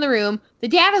flying around the room. The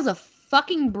dad has a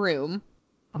fucking broom.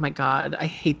 Oh my god, I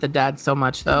hate the dad so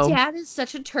much though. The dad is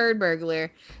such a turd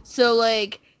burglar. So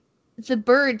like the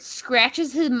bird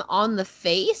scratches him on the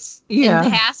face in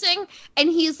passing, and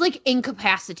he's like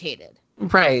incapacitated.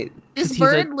 Right. This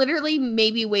bird literally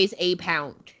maybe weighs a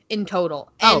pound in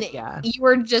total. And you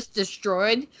were just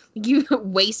destroyed. You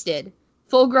wasted.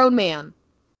 Full grown man.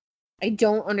 I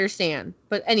don't understand.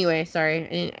 But anyway,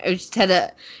 sorry. I just had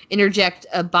to interject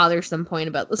a bothersome point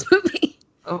about this movie.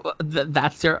 Oh,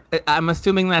 that's your. I'm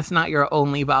assuming that's not your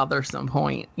only bothersome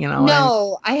point. You know.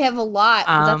 No, I have a lot.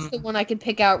 But that's the Um, one I could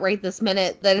pick out right this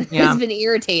minute that Yeah. has been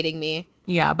irritating me.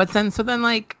 Yeah, but then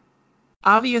like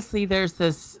obviously there's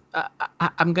this.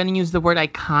 I'm going to use the word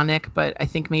iconic, but I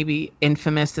think maybe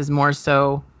infamous is more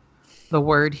so the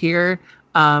word here.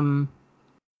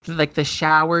 Like the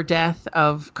shower death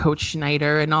of Coach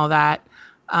Schneider and all that.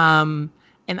 And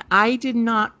I did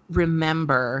not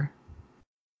remember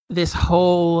this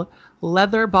whole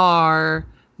leather bar,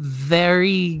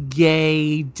 very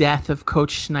gay death of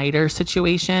Coach Schneider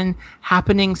situation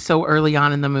happening so early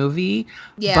on in the movie.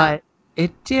 Yeah. But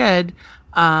it did.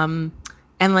 And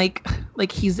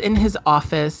like he's in his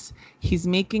office, he's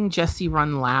making Jesse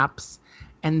run laps,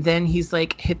 and then he's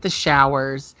like hit the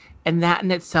showers, and that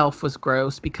in itself was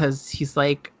gross because he's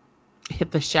like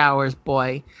hit the showers,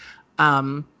 boy.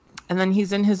 And then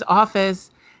he's in his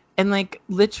office, and like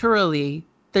literally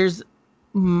there's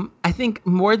I think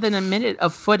more than a minute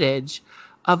of footage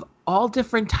of all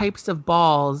different types of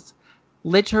balls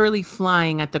literally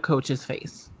flying at the coach's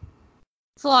face.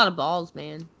 It's a lot of balls,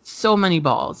 man. So many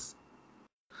balls.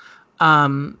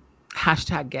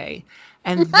 Hashtag gay.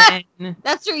 And then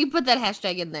That's where you put that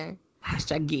hashtag in there.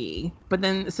 hashtag gay. But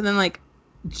then like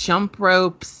jump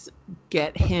ropes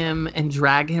get him and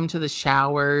drag him to the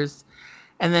showers.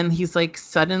 And then he's like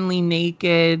suddenly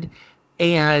naked,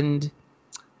 and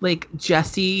like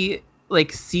Jesse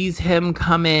like sees him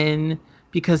come in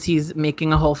because he's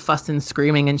making a whole fuss and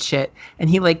screaming and shit. And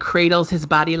he like cradles his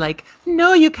body like,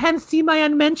 no, you can't see my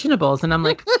unmentionables. And I'm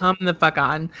like, come the fuck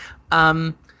on.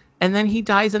 And then he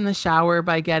dies in the shower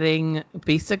by getting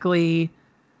basically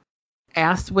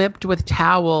ass whipped with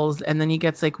towels. And then he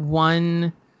gets like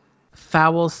one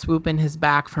foul swoop in his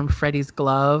back from Freddy's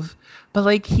glove. But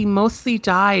like he mostly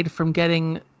died from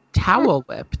getting towel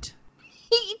whipped.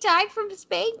 He died from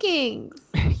spankings.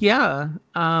 Yeah.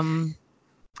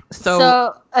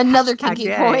 So another hashtag kinky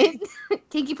gay. point.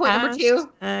 Kinky point number 2.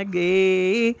 Hashtag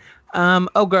gay.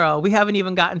 Oh girl, we haven't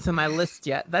even gotten to my list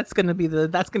yet. That's gonna be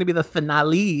the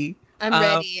finale. I'm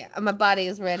ready. My body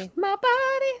is ready. My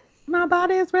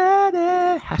body is ready.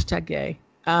 Hashtag gay.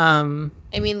 I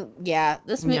mean, yeah.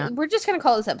 Yeah. We're just gonna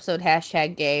call this episode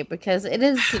hashtag gay because it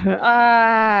is.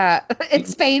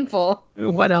 It's painful.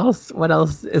 What else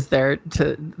is there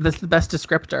to this the best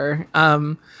descriptor?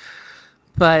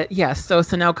 But yeah, so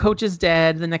now Coach is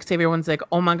dead. The next day, everyone's like,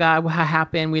 "Oh my God, what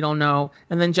happened? We don't know."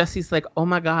 And then Jesse's like, "Oh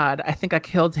my God, I think I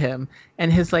killed him."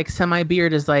 And his like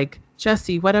semi-beard is like,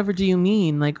 "Jesse, whatever do you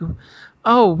mean? Like,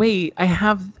 oh wait, I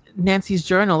have Nancy's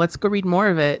journal. Let's go read more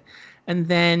of it." And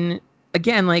then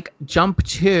again, like jump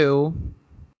to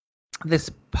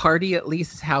this party at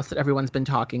Lisa's house that everyone's been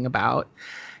talking about,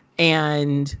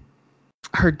 and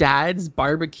her dad's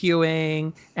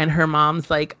barbecuing, and her mom's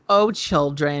like, "Oh,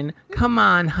 children, come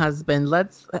on, husband,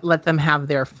 let's let them have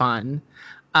their fun."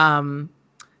 And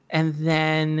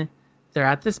then they're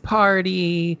at this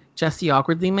party. Jesse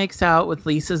awkwardly makes out with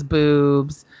Lisa's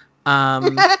boobs.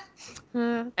 And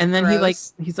then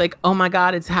Gross. he's like, "Oh my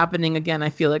God, it's happening again. I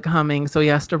feel it coming." So he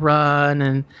has to run,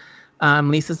 and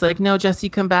Lisa's like, "No, Jesse,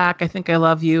 come back. I think I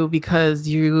love you because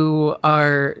you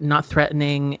are not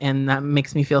threatening, and that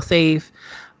makes me feel safe."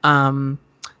 And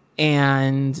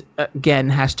again,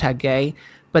 hashtag gay.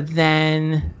 But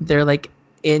then they're like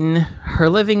in her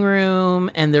living room,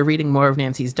 and they're reading more of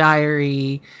Nancy's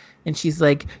diary. And she's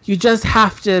like, "You just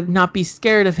have to not be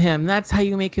scared of him. That's how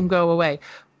you make him go away."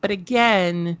 But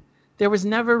again, there was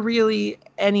never really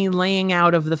any laying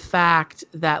out of the fact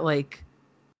that like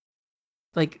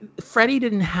Freddy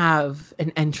didn't have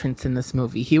an entrance in this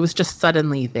movie. He was just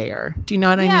suddenly there. Do you know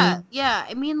what I mean? Yeah.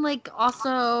 I mean, like,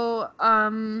 also,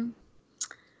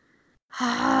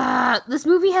 this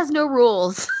movie has no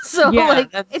rules, so Yeah,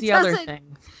 like, that's it the other doesn't.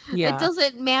 thing. Yeah. It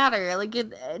doesn't matter. Like,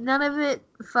 none of it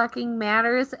fucking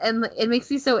matters, and it makes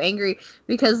me so angry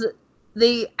because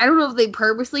I don't know if they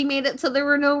purposely made it so there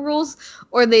were no rules,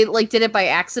 or they like did it by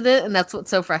accident, and that's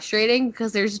what's so frustrating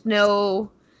because there's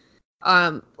no.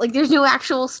 There's no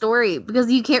actual story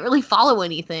because you can't really follow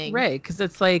anything. Right, because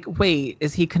it's like, wait,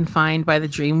 is he confined by the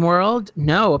dream world?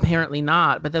 No, apparently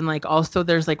not. But then, like, also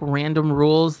there's like random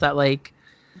rules that like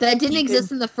that didn't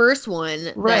exist in the first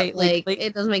one. Right, That, like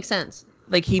it doesn't make sense.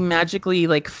 Like he magically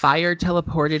like fire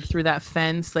teleported through that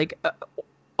fence. Like,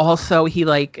 also he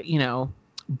like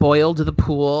boiled the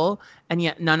pool, and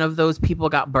yet none of those people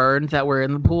got burned that were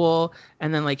in the pool.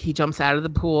 And then like he jumps out of the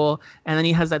pool, and then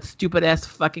he has that stupid ass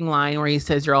fucking line where he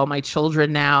says, "You're all my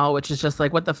children now," which is just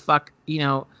like, what the fuck, you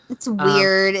know? It's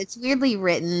weird. It's weirdly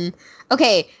written.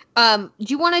 Okay. Do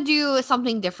you want to do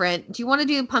something different? Do you want to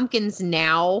do pumpkins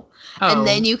now? And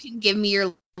then you can give me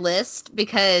your list,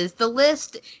 because the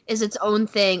list is its own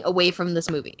thing away from this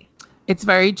movie. It's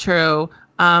very true.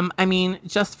 I mean,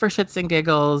 just for shits and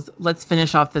giggles, let's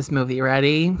finish off this movie.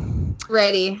 Ready?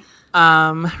 Ready.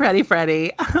 Ready,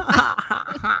 Freddy.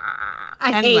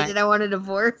 I hate it. I want a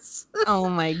divorce. Oh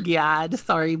my God.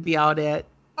 Sorry about it.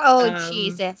 Oh,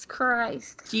 Jesus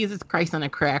Christ. Jesus Christ on a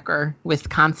cracker.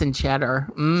 Wisconsin cheddar.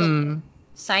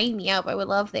 Sign me up. I would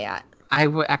love that. I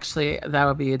would actually, that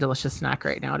would be a delicious snack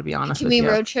right now, to be honest with you. Can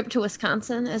we road trip to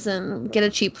Wisconsin, as in get a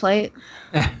cheap flight?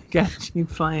 Get a cheap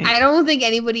flight. I don't think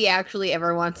anybody actually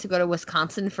ever wants to go to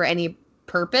Wisconsin for any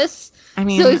purpose. I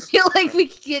mean, so I feel like we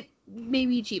could get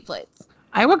maybe cheap flights.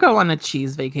 I would go on a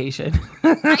cheese vacation.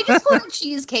 I just want a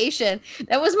cheesecation.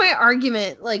 That was my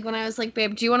argument. Like when I was like,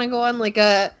 babe, do you want to go on like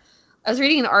I was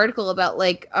reading an article about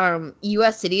like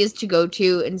U.S. cities to go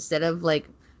to instead of like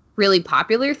really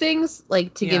popular things,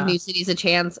 like to give new cities a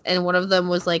chance. And one of them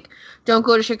was like, don't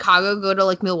go to Chicago, go to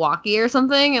like Milwaukee or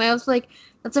something. And I was like,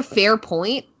 that's a fair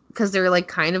point, because they're like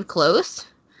kind of close,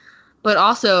 but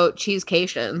also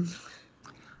cheesecation.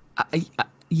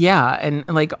 Yeah, and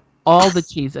like all the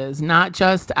cheeses, not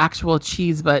just actual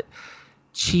cheese, but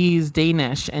cheese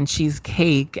Danish and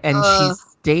cheesecake and cheese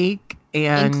steak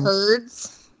and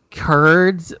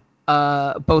curds.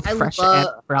 Both fresh and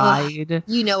fried.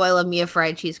 You know I love me a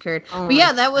fried cheese curd. But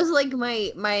yeah, that was like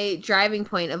my driving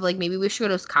point of like, maybe we should go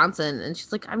to Wisconsin. And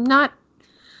she's like, I'm not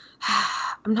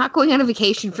going on a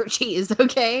vacation for cheese,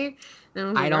 okay? And I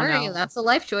was like, I don't know. That's a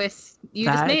life choice. You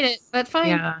just made it. That's fine.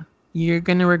 Yeah. You're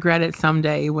gonna regret it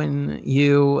someday when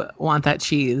you want that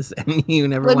cheese and you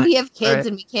never went. When we have kids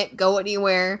and we can't go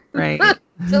anywhere. Right.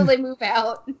 Until they move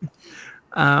out.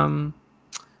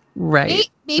 Right.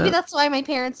 Maybe that's why my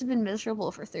parents have been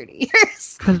miserable for 30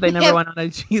 years. Because they never went on a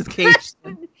cheesecation.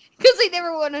 Because they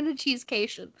never went on a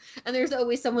cheesecation. And there's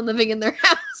always someone living in their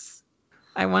house.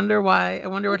 I wonder why. I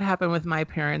wonder what happened with my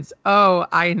parents. Oh,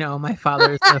 I know. My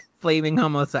father's a flaming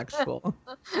homosexual.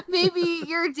 Maybe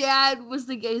your dad was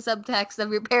the gay subtext of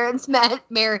your parents'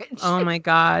 marriage. Oh my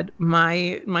God.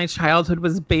 My childhood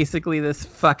was basically this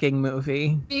fucking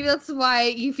movie. Maybe that's why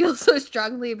you feel so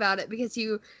strongly about it, because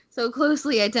you so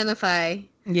closely identify.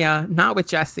 Yeah, not with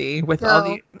Jesse, with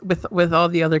all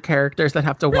the other characters that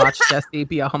have to watch Jesse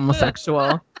be a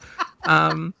homosexual.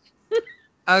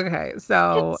 Okay,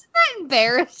 so isn't that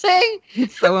embarrassing?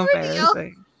 It's so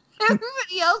embarrassing.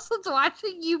 Everybody else that's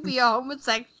watching you be a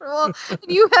homosexual, and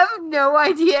you have no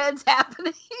idea it's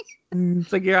happening.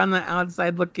 It's like you're on the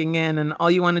outside looking in, and all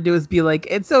you want to do is be like,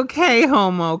 "It's okay,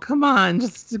 homo. Come on,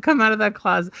 just come out of that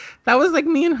closet." That was like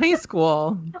me in high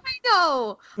school. I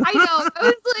know. I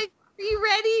was like, "Are you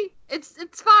ready?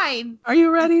 It's fine. Are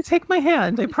you ready? Take my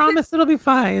hand. I promise it'll be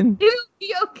fine. It'll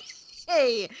be okay."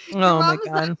 Your my mom's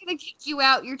God. not gonna kick you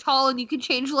out. You're tall and you can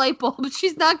change light bulbs.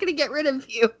 She's not gonna get rid of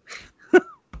you.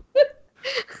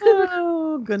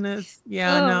 Oh goodness.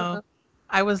 Yeah, no.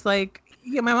 I was like,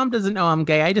 yeah, my mom doesn't know I'm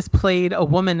gay. I just played a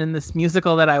woman in this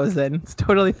musical that I was in. It's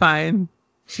totally fine.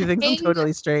 She thinks I'm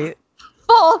totally straight.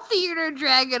 Full theater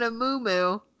dragon a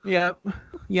moo-moo. Yep.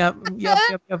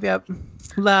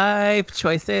 Life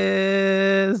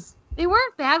choices. They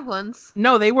weren't bad ones.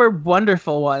 No, they were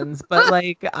wonderful ones, but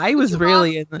like I was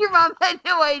your mom had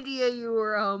no idea you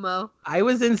were a homo. I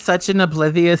was in such an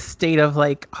oblivious state of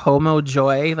like homo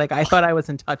joy. Like I thought I was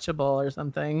untouchable or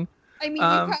something. I mean, you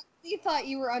probably thought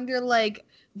you were under like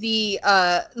the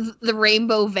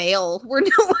rainbow veil where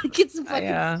no one gets fucking.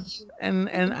 Yeah, and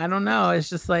I don't know. It's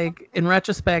just like in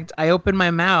retrospect, I opened my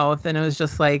mouth and it was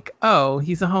just like, oh,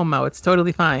 he's a homo. It's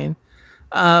totally fine.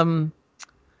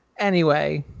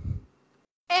 Anyway.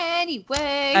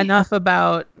 Enough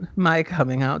about my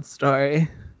coming out story.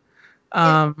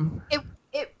 It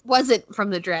wasn't from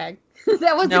the drag.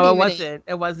 That wasn't. No, it wasn't.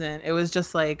 It wasn't. It was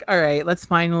just like, all right, let's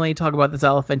finally talk about this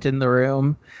elephant in the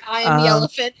room. I am the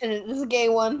elephant, and it is a gay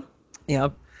one.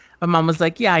 Yep. My mom was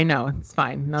like, yeah, I know. It's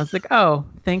fine. And I was like, oh,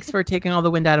 thanks for taking all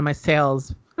the wind out of my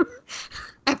sails.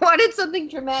 I wanted something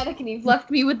dramatic, and you've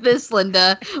left me with this,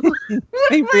 Linda.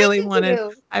 I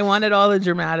wanted all the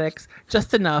dramatics,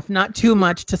 just enough, not too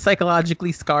much to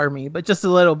psychologically scar me, but just a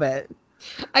little bit.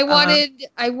 I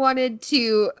wanted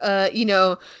to,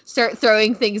 start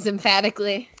throwing things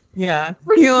emphatically. Yeah.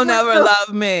 You'll never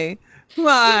love me.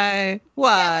 Why?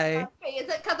 Is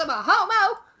it because I'm a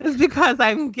homo? It's because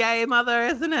I'm gay, mother,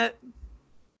 isn't it?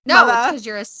 No, Mother. it's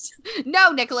because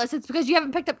no, Nicholas. It's because you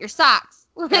haven't picked up your socks.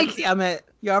 God Like, damn it.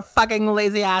 You're a fucking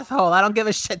lazy asshole. I don't give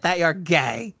a shit that you're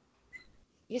gay.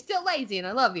 you're still lazy, and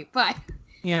I love you. Bye,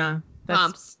 Yeah. That's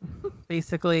moms.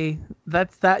 basically,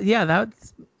 that's that. Yeah,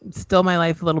 that's still my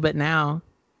life a little bit now.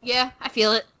 Yeah, I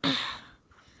feel it.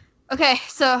 Okay,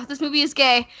 so this movie is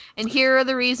gay, and here are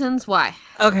the reasons why.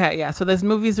 Okay, yeah. So this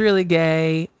movie's really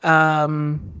gay.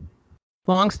 Long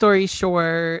story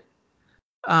short,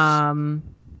 the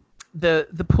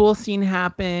pool scene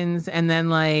happens, and then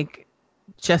like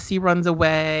Jesse runs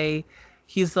away.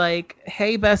 He's like,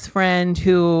 "Hey, best friend,"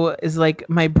 who is like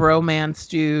my bromance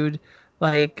dude.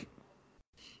 Like,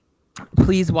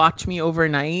 please watch me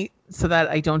overnight so that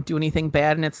I don't do anything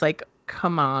bad. And it's like,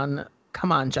 come on,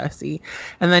 Jesse.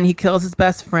 And then he kills his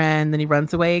best friend. Then he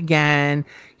runs away again.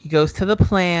 He goes to the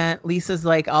plant. Lisa's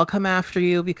like, I'll come after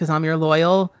you because I'm your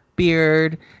loyal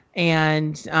beard.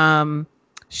 And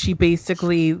she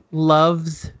basically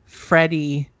loves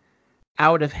Freddie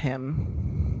out of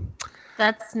him.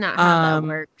 That's not how that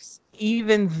works.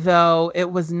 Even though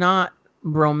it was not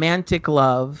romantic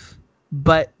love,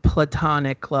 but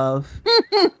platonic love.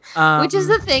 Which is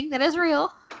the thing that is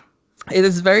real. It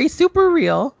is very super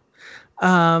real.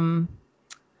 Yeah,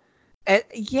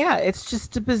 it's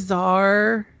just a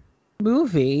bizarre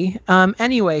movie.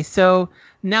 Anyway, so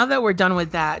now that we're done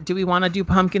with that, do we want to do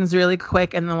pumpkins really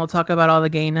quick and then we'll talk about all the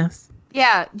gayness?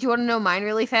 Yeah, do you want to know mine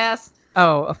really fast?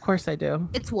 Oh, of course I do.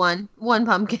 It's one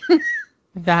pumpkin.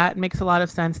 That makes a lot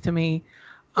of sense to me.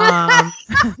 No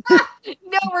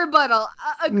rebuttal.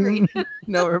 Agreed.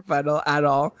 No rebuttal at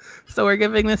all. So we're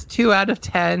giving this 2 out of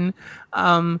 10.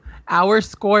 Our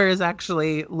score is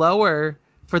actually lower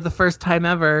for the first time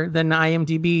ever than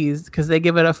IMDb's because they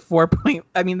give it a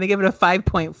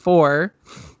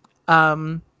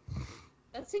 5.4.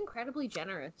 That's incredibly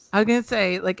generous. I was gonna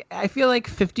say, like, I feel like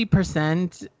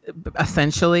 50%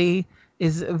 essentially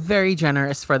is very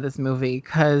generous for this movie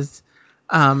because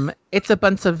it's a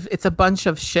bunch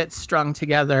of shit strung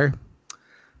together.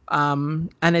 And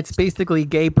it's basically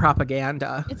gay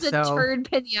propaganda. It's a turd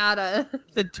pinata.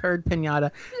 It's a turd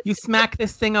pinata. You smack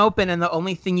this thing open and the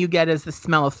only thing you get is the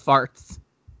smell of farts.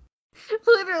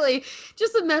 Literally,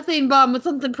 just a methane bomb with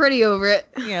something pretty over it.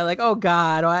 Yeah, like, oh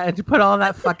God, I had to put all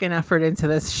that fucking effort into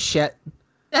this shit.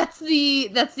 That's the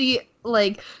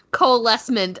like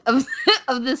coalescement of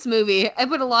this movie. I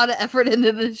put a lot of effort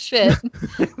into this shit.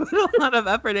 I put a lot of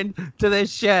effort into this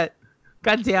shit.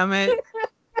 God damn it.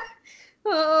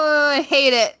 Oh, I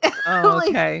hate it. Oh, Like,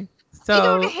 okay. I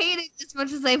So don't hate it as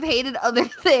much as I've hated other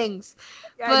things.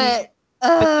 But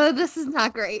this is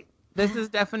not great. this is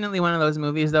definitely one of those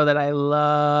movies though that I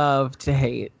love to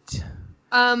hate.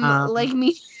 Like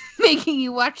me making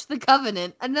you watch The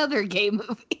Covenant, another gay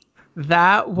movie.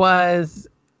 That was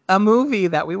a movie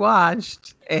that we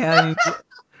watched, and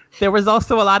there was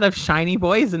also a lot of shiny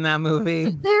boys in that movie.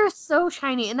 They're so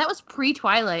shiny, and that was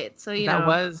pre-Twilight, so you know. That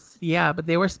was, yeah, but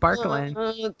they were sparkling.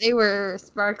 They were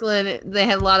sparkling. They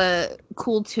had a lot of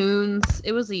cool tunes.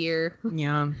 It was a year.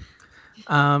 Yeah.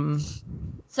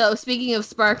 So speaking of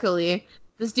sparkly,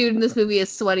 this dude in this movie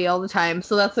is sweaty all the time,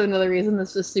 so that's another reason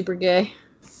this was super gay.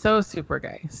 So super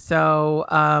gay. So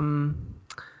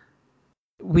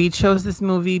we chose this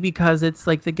movie because it's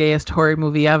like the gayest horror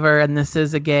movie ever, and this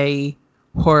is a gay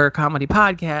horror comedy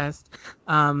podcast.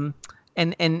 And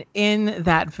in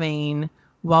that vein,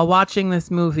 while watching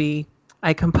this movie,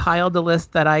 I compiled a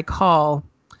list that I call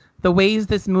 "The Ways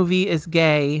This Movie Is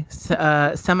Gay,"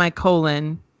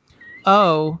 semicolon,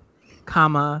 oh,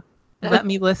 comma, let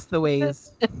me list the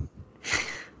ways.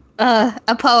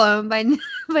 A poem by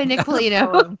Nick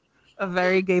Polino. A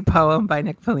very gay poem by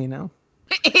Nick Polino.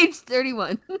 Age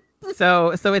 31.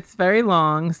 So it's very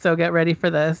long, so get ready for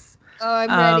this. Oh, I'm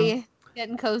ready.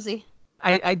 Getting cozy.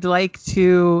 I'd like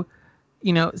to,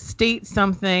 state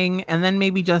something and then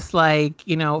maybe just like,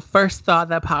 first thought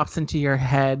that pops into your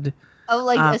head. Oh,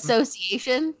 like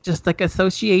association? Just like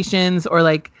associations or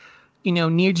like,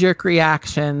 knee-jerk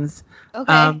reactions.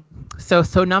 Okay.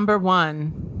 So number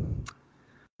 1,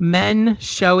 men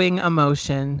showing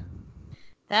emotion.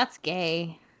 That's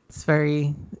gay. It's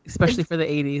very, especially for the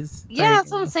 80s. Yeah, that's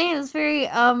what I'm saying. It's very,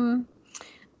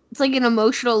 it's like an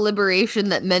emotional liberation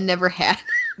that men never had.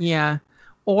 Yeah.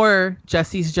 Or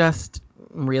Jesse's just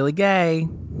really gay.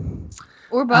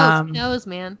 Or both. Who knows,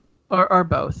 man? Or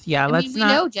both. Yeah. We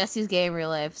know Jesse's gay in real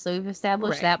life, so we've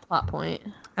established that plot point.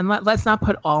 And let's not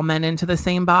put all men into the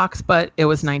same box, but it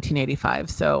was 1985,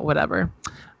 so whatever.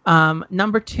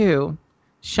 Number 2,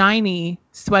 shiny,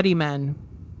 sweaty men.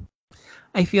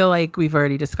 I feel like we've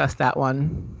already discussed that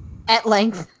one. At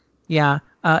length. Yeah.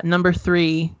 Number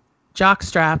 3, jock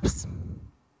straps.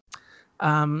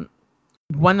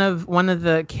 one of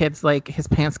the kids, like, his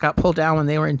pants got pulled down when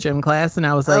they were in gym class, and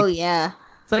I was like, oh yeah,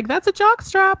 it's like, that's a jock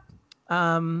strap.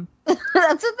 that's what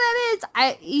that is.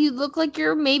 You look like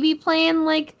you're maybe playing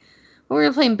like we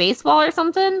were playing baseball or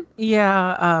something.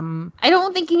 Yeah. I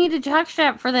don't think you need a jock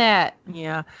strap for that.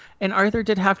 Yeah, and Arthur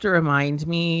did have to remind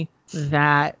me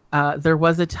that there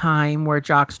was a time where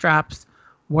jock straps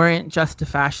weren't just a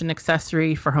fashion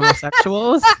accessory for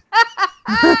homosexuals.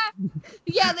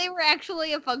 Yeah, they were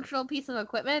actually a functional piece of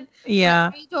equipment.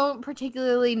 Yeah. I don't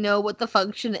particularly know what the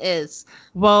function is.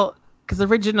 Well, because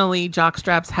originally jock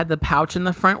straps had the pouch in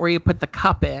the front where you put the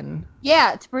cup in.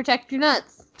 Yeah, to protect your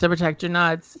nuts. To protect your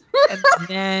nuts.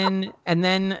 and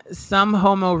then some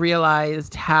homo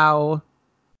realized how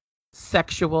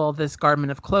sexual this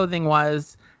garment of clothing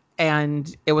was,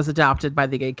 and it was adopted by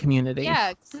the gay community.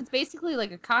 Yeah, because it's basically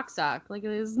like a cocksock. Like,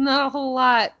 there's not a whole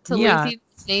lot to lazy in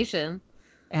this nation.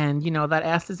 And, that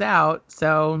ass is out,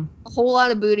 so... A whole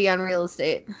lot of booty on real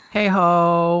estate.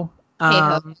 Hey-ho.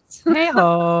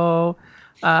 Hey-ho.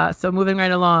 So moving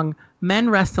right along, men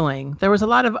wrestling. There was a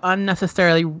lot of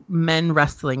unnecessarily men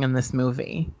wrestling in this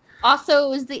movie. Also, it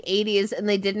was the 80s, and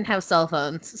they didn't have cell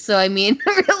phones. So, I mean,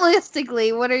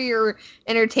 realistically, what are your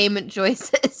entertainment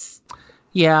choices?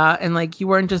 Yeah, and, like, you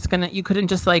couldn't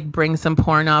just, like, bring some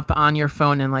porn up on your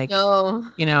phone and, like,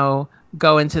 no.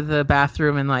 Go into the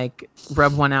bathroom and, like,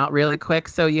 rub one out really quick.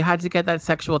 So you had to get that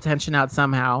sexual tension out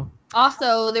somehow.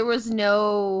 Also, there was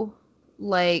no,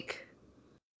 like,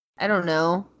 I don't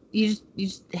know. You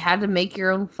just had to make your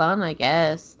own fun, I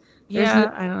guess. I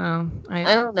don't know. I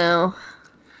don't know.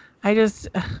 I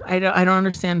don't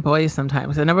understand boys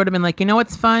sometimes. I never would have been like,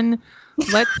 what's fun?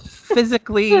 Let's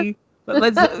physically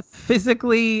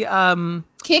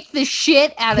kick the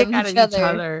shit out of each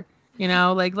other.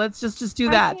 Like, let's just do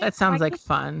that. That sounds like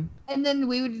fun. And then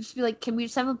we would just be like, can we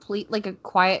just have a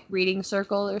quiet reading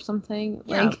circle or something?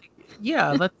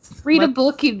 Yeah, let's read a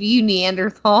book, you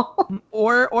Neanderthal.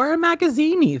 Or a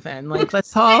magazine even. Like,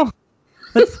 let's all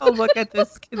look at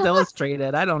this Kids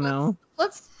Illustrated. I don't know.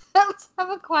 Let's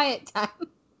have a quiet time.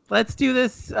 Let's do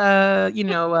this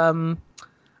find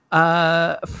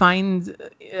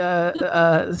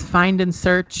and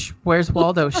search Where's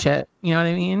Waldo shit. You know what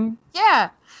I mean? Yeah.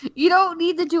 You don't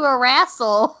need to do a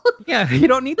wrestle. Yeah, you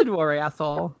don't need to do a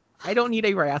wrestle. I don't need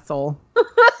a wrestle.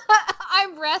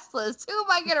 I'm restless. Who am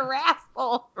I gonna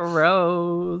wrestle?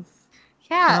 Rose.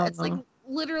 Yeah, it's like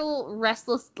literal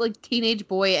restless, like, teenage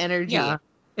boy energy. Yeah.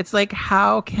 It's like,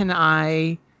 how can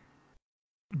I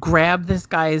grab this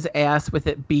guy's ass with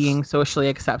it being socially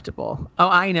acceptable? Oh,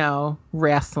 I know.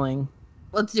 Wrestling.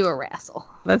 Let's do a wrestle.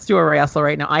 Let's do a wrestle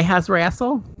right now. I has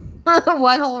wrestle?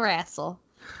 One whole wrestle.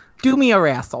 Do me a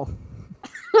wrestle.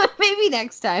 Maybe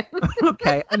next time.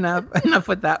 Okay, enough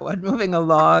with that one. Moving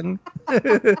along.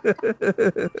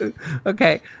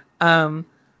 Okay.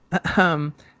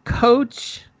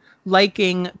 Coach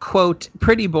liking, quote,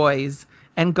 pretty boys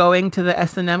and going to the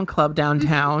S&M club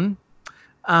downtown.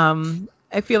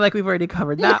 I feel like we've already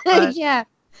covered that one. Yeah.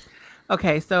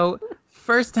 Okay, so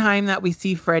first time that we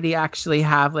see Freddie actually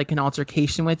have, like, an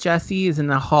altercation with Jesse is in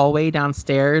the hallway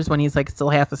downstairs when he's, like, still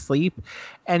half asleep.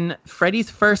 And Freddie's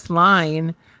first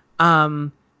line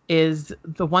is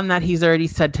the one that he's already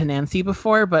said to Nancy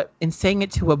before, but in saying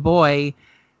it to a boy,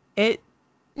 it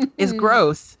is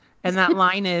gross. And that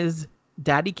line is,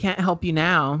 "Daddy can't help you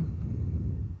now."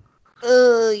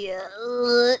 Oh, yeah.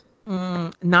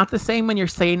 Not the same when you're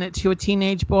saying it to a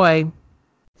teenage boy.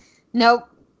 Nope.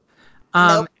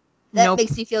 Nope. That Nope.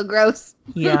 makes you feel gross.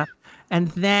 Yeah. And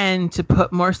then to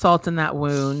put more salt in that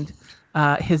wound,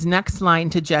 his next line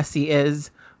to Jesse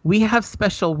is, "We have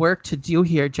special work to do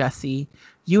here, Jesse.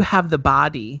 You have the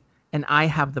body and I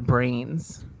have the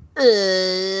brains."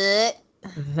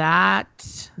 That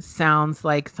sounds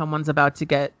like someone's about to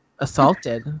get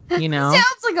assaulted, Sounds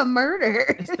like a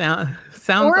murder.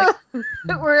 Sounds like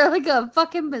we're like a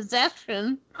fucking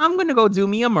possession. I'm going to go do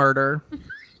me a murder.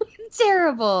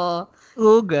 Terrible.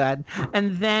 Oh, good.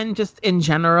 And then just in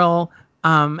general,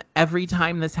 every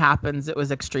time this happens, it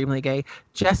was extremely gay.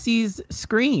 Jesse's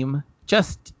scream,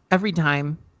 just every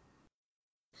time.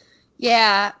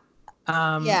 Yeah.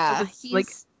 Yeah.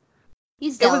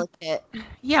 He's delicate.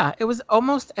 It was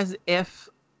almost as if,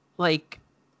 like,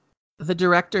 the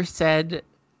director said,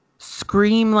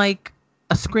 scream like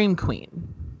a scream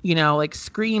queen. Like,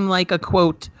 scream like a,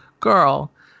 quote, girl.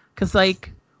 Because,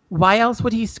 like, why else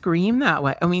would he scream that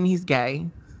way? I mean, he's gay.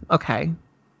 Okay.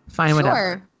 Fine,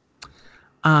 whatever.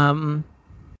 I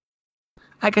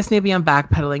guess maybe I'm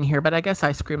backpedaling here, but I guess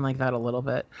I scream like that a little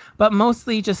bit. But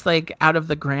mostly just, like, out of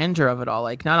the grandeur of it all.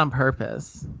 Like, not on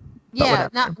purpose. Yeah,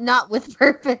 not with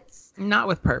purpose. Not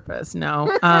with purpose,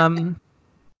 no.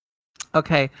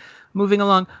 Okay, moving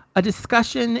along. A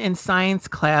discussion in science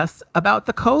class about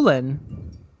the colon.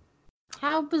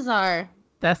 How bizarre.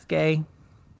 That's gay.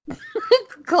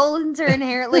 Colons are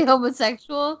inherently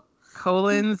homosexual.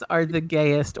 Colons are the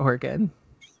gayest organ.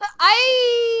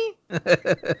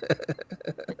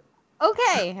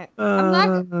 Okay.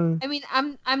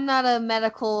 I'm not a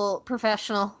medical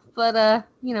professional, but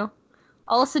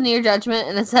I'll listen to your judgment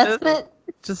and assessment.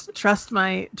 Just trust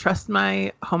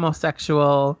my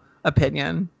homosexual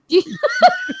opinion. I'm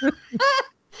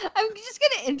just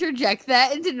gonna interject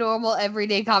that into normal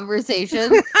everyday conversation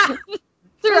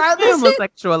throughout this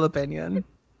homosexual opinion.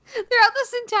 Throughout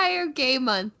this entire gay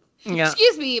month. Yeah.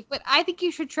 Excuse me, but I think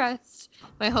you should trust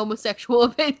my homosexual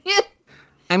opinion.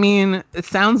 I mean, it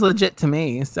sounds legit to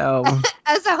me, so...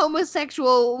 As a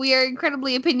homosexual, we are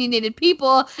incredibly opinionated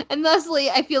people, and thusly,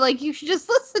 I feel like you should just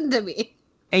listen to me.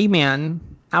 Amen.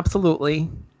 Absolutely.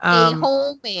 A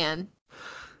whole man.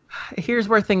 Here's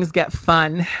where things get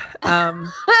fun.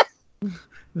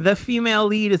 The female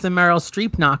lead is a Meryl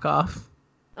Streep knockoff.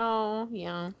 Oh,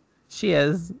 yeah. She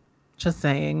is. Just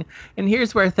saying. And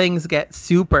here's where things get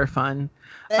super fun.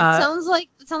 That sounds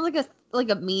like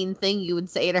a mean thing you would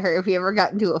say to her if you ever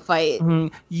got into a fight.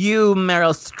 You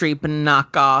Meryl Streep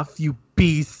knockoff, you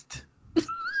beast. And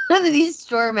then you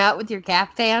storm out with your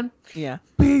caftan. Yeah.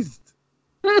 Beast.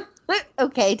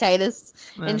 Okay, Titus.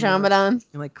 Andromedon.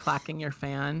 You're like clacking your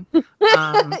fan.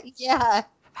 Yeah.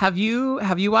 Have you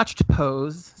watched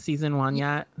Pose season 1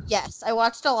 yet? Yes, I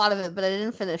watched a lot of it, but I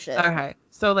didn't finish it. Okay.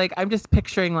 So like I'm just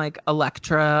picturing like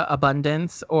Electra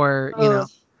Abundance, or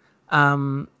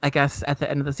I guess at the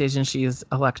end of the season she's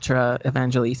Electra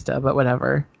Evangelista, but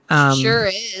whatever. Sure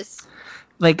is.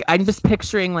 Like I'm just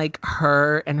picturing like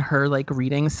her and her like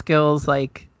reading skills,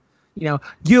 like, you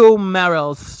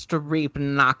Meryl Streep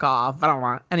knockoff. I don't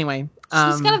want anyway.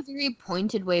 She's got a very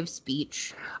pointed way of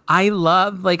speech. I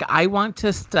want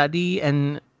to study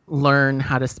and learn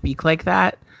how to speak like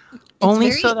that.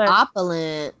 It's very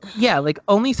opulent. Yeah, like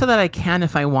only so that I can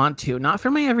if I want to, not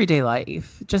for my everyday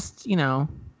life. Just, I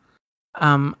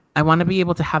want to be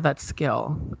able to have that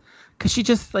skill. Because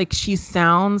she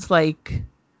sounds like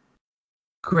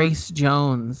Grace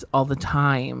Jones all the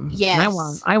time. Yes.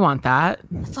 And I want that.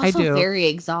 It's also very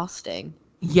exhausting.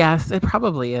 Yes, it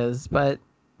probably is, but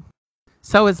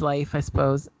so is life, I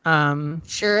suppose.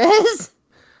 Sure is.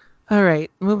 All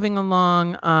right, moving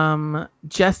along.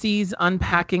 Jesse's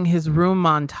unpacking his room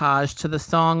montage to the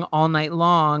song All Night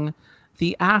Long.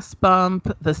 The ass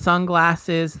bump, the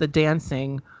sunglasses, the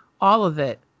dancing, all of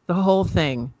it, the whole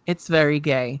thing. It's very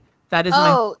gay. That is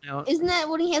my note. Isn't that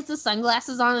when he has the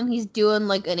sunglasses on and he's doing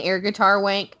like an air guitar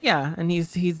wank? Yeah, and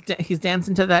he's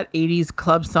dancing to that 80s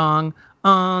club song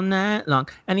All Night Long.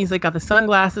 And he's like got the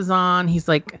sunglasses on. He's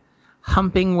like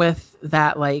humping with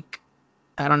that like,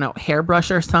 I don't know, hairbrush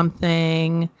or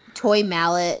something. Toy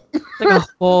mallet. It's like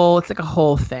a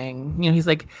whole thing. He's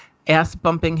like ass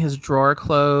bumping his drawer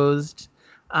closed.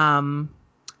 And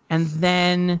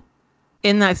then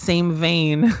in that same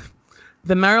vein,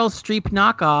 the Meryl Streep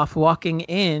knockoff walking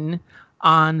in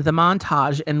on the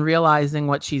montage and realizing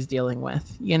what she's dealing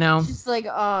with, She's like,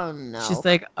 oh no. She's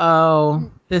like, oh,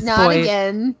 this not boy.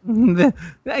 Again.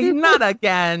 Not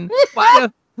again.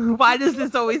 Why does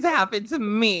this always happen to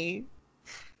me?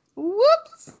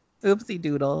 Whoops. Oopsie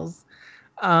doodles.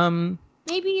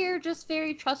 Maybe you're just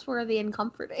very trustworthy and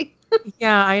comforting.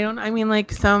 Yeah, I mean,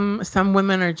 like some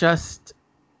women are just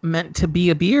meant to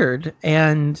be a beard,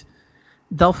 and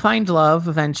they'll find love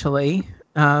eventually.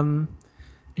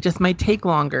 It just might take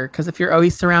longer, because if you're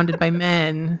always surrounded by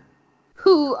men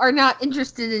who are not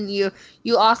interested in you,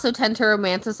 you also tend to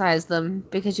romanticize them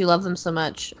because you love them so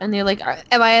much. And they're like,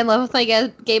 am I in love with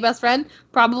my gay best friend?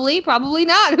 Probably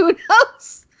not. Who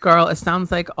knows? Girl, it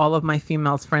sounds like all of my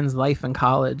female friends' life in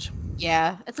college.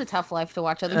 Yeah, it's a tough life to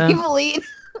watch other people lead.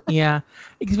 Yeah.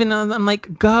 Even though I'm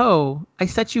like, go. I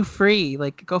set you free.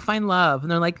 Like, go find love.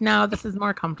 And they're like, no, this is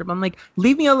more comfortable. I'm like,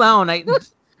 leave me alone. I have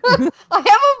a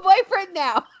boyfriend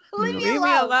now. Leave me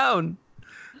alone.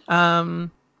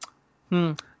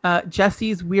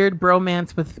 Jesse's weird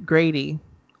bromance with Grady.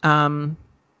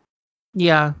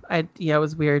 Yeah, it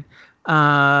was weird.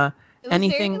 It was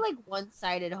very like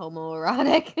one-sided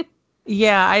homoerotic.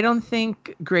 Yeah, I don't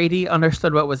think Grady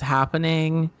understood what was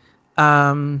happening.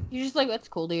 You're just like, that's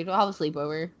cool, dude. I'll have a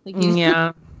sleepover. Like,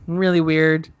 yeah, really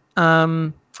weird.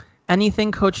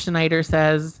 Anything Coach Schneider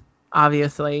says,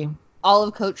 obviously. All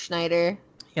of Coach Schneider.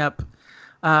 Yep.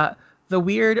 The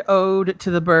weird ode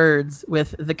to the birds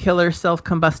with the killer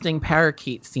self-combusting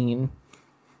parakeet scene.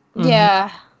 Mm-hmm.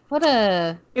 Yeah.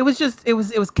 It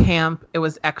was camp. It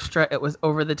was extra. It was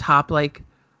over the top. Like,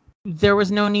 there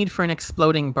was no need for an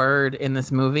exploding bird in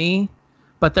this movie,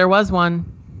 but there was one.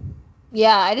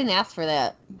 Yeah, I didn't ask for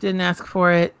that. Didn't ask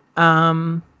for it.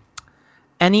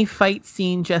 Any fight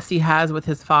scene Jesse has with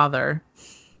his father,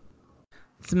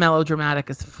 it's melodramatic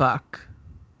as fuck.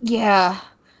 Yeah.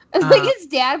 It's like his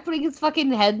dad putting his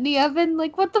fucking head in the oven.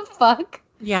 Like, what the fuck?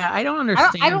 Yeah, I don't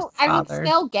understand. I don't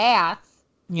smell gas.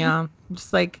 Yeah,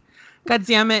 just like, God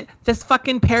damn it, this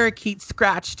fucking parakeet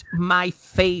scratched my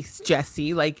face,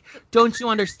 Jesse. Like, don't you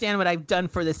understand what I've done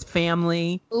for this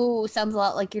family? Ooh, sounds a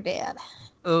lot like your dad.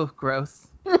 Oh, gross.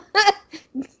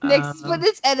 Nick's put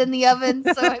his head in the oven,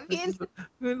 so I mean,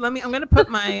 I'm gonna put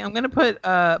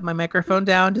my microphone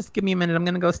down. Just give me a minute. I'm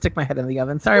gonna go stick my head in the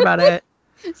oven. Sorry about it.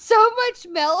 So much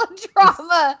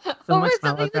melodrama over much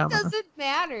something melodrama. that doesn't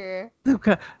matter.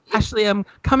 Okay. Ashley, I'm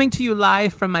coming to you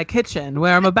live from my kitchen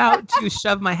where I'm about to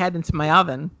shove my head into my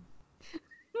oven.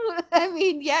 I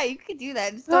mean, yeah, you could do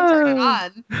that. Just don't turn it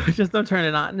on. Just don't turn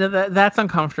it on. No, that's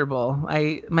uncomfortable.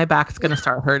 My back's gonna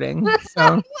start hurting. I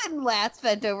So wouldn't last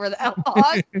bent over that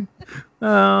long.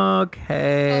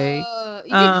 okay.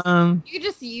 You could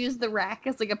just use the rack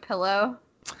as like a pillow.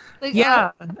 Like,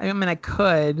 Yeah, I mean I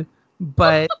could,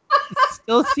 but it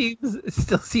still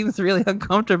seems really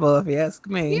uncomfortable if you ask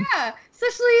me. yeah,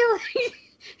 especially like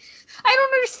I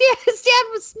don't understand. His dad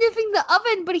was sniffing the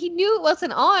oven, but he knew it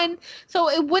wasn't on, so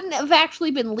it wouldn't have actually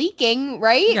been leaking,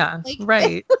 right? Yeah, like,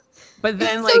 right. But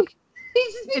then so, like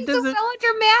he's just being it so doesn't-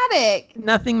 melodramatic.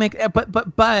 nothing make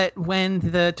but when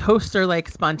the toaster like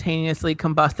spontaneously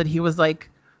combusted, he was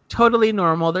like totally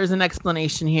normal. There's an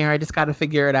explanation here. I just got to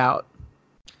figure it out.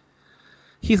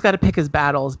 He's got to pick his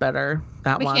battles better.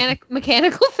 That one.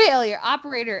 Mechanical failure,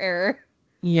 operator error.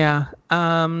 Yeah.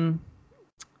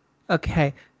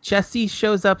 Okay. Jesse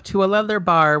shows up to a leather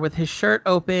bar with his shirt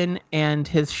open and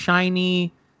his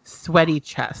shiny, sweaty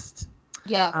chest.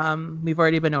 Yeah. We've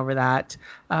already been over that.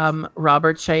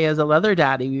 Robert Shea is a leather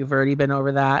daddy. We've already been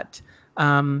over that.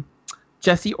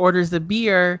 Jesse orders a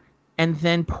beer and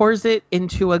then pours it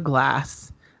into a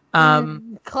glass.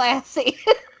 Classy.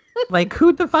 Like,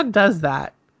 who the fuck does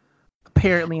that?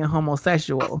 Apparently a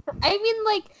homosexual. I mean,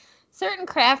 like, certain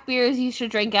craft beers you should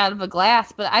drink out of a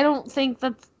glass, but I don't think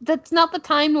that's not the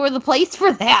time nor the place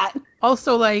for that.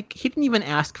 Also, like, he didn't even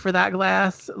ask for that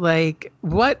glass. Like,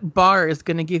 what bar is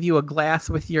going to give you a glass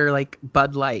with your, like,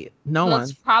 Bud Light? No one.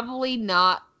 It's probably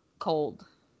not cold.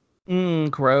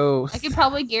 Gross. I can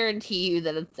probably guarantee you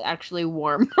that it's actually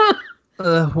warm.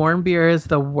 Warm beer is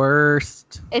the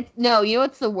worst. No, you know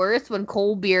what's the worst? When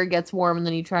cold beer gets warm and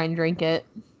then you try and drink it.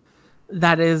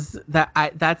 That's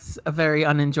a very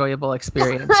unenjoyable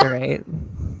experience, right?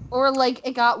 Or like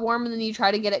it got warm and then you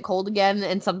try to get it cold again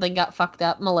and something got fucked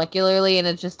up molecularly and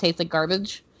it just tastes like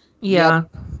garbage. Yeah.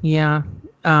 Yeah.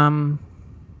 That's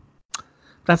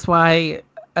why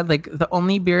like the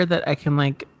only beer that I can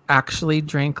like actually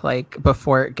drink like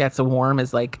before it gets warm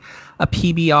is like a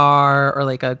PBR or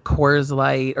like a Coors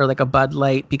Light or like a Bud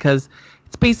Light, because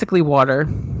it's basically water.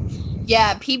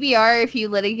 Yeah, PBR, if you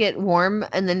let it get warm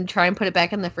and then try and put it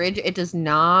back in the fridge, it does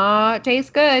not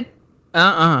taste good.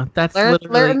 That's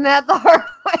learn that the hard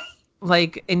way.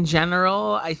 Like, in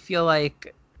general, I feel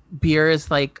like beer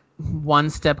is like one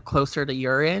step closer to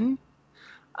urine.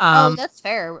 That's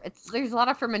fair. There's a lot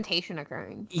of fermentation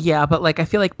occurring. Yeah, but like I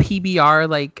feel like PBR,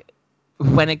 like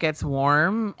when it gets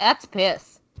warm, That's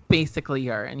piss. basically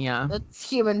urine. Yeah, That's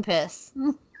human piss.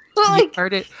 you've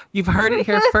heard it. You've heard it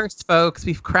here first, folks.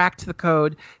 We've cracked the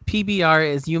code. PBR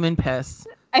is human piss.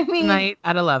 I mean, Tonight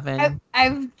at 11.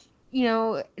 I've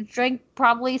drank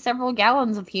probably several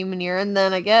gallons of human urine.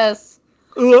 Then I guess.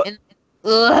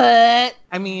 I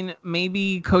mean,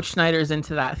 maybe Coach Schneider's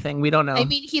into that thing. We don't know. I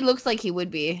mean, he looks like he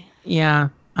would be. Yeah.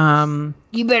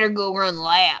 You better go run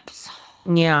laps.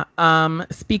 Yeah.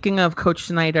 Speaking of Coach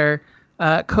Schneider,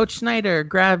 Coach Schneider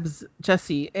grabs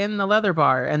Jesse in the leather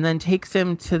bar and then takes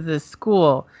him to the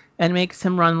school and makes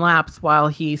him run laps while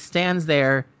he stands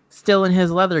there still in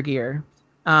his leather gear.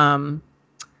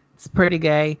 It's pretty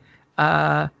gay.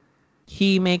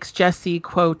 He makes Jesse,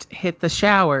 quote, hit the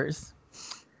showers.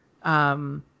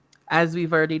 As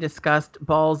we've already discussed,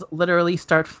 balls literally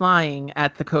start flying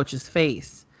at the coach's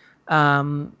face.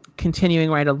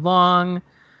 Continuing right along,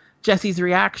 Jesse's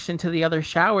reaction to the other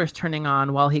showers turning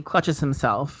on while he clutches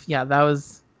himself. Yeah, that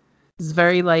was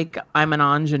very like, I'm an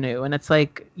ingenue. And it's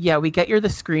like, yeah, we get you're the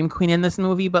scream queen in this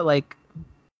movie, but like,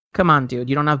 come on, dude,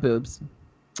 you don't have boobs.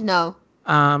 No.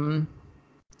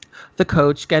 The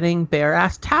coach getting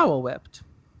bare-ass towel whipped.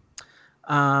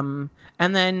 And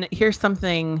then here's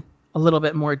something a little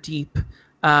bit more deep.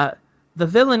 the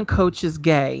villain coach is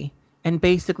gay and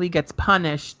basically gets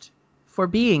punished for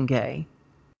being gay.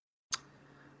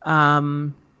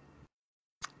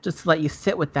 Just to let you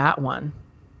sit with that one.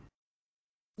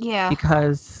 Yeah.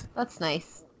 Because that's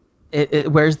nice.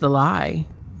 Where's the lie?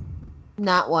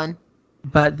 Not one.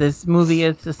 But this movie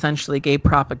is essentially gay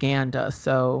propaganda,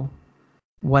 so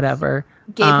whatever.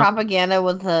 Gay propaganda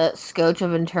with a scotch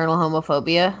of internal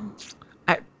homophobia.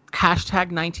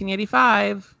 Hashtag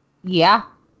 1985. Yeah.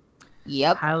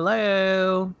 Yep.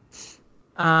 Hello.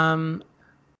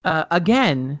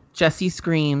 Again, Jessie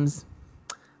screams.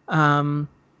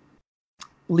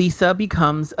 Lisa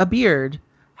becomes a beard.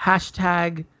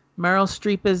 Hashtag Meryl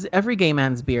Streep is every gay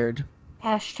man's beard.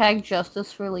 Hashtag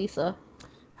justice for Lisa.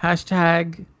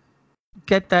 Hashtag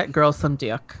get that girl some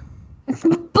dick.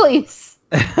 Please.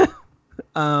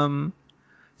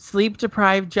 Sleep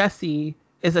deprived Jessie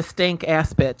is a stank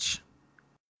ass bitch.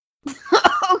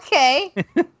 Okay.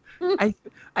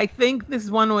 I think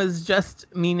this one was just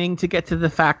meaning to get to the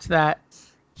fact that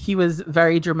he was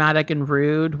very dramatic and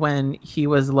rude when he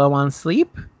was low on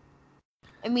sleep.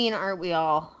 I mean, aren't we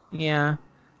all? Yeah.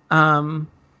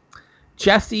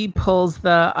 Jessie pulls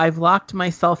the "I've locked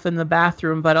myself in the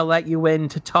bathroom, but I'll let you in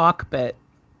to talk" bit.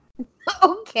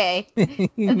 Okay.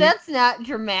 If that's not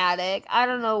dramatic, I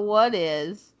don't know what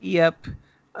is. Yep.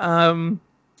 Yep.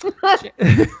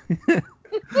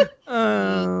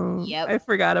 I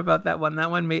forgot about that one. That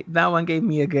one gave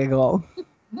me a giggle.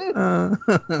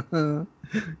 And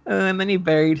then he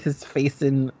buried his face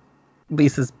in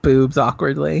Lisa's boobs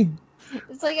awkwardly.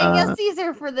 It's like, I guess these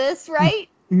are for this, right?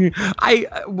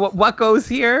 What goes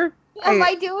here? Am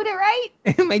I doing it right?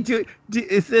 Am I doing?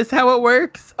 Is this how it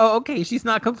works? Oh, okay. She's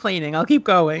not complaining. I'll keep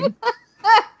going.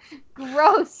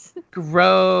 Gross.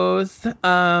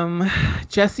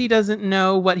 Jessie doesn't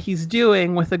know what he's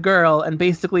doing with a girl and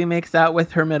basically makes out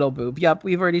with her middle boob. Yep,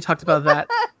 we've already talked about that.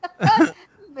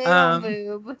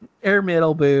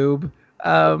 Middle boob.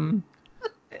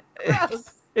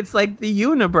 It's like the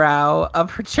unibrow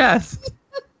of her chest.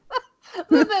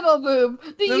 The middle boob.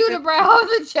 The unibrow of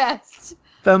the chest.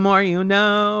 The more you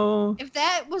know. If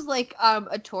that was like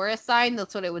a Taurus sign,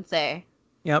 that's what it would say.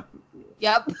 Yep.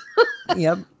 Yep.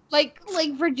 Yep. Like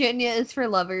Virginia is for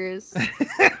lovers.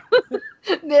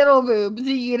 Middle boob,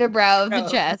 the unibrow of the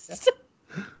chest.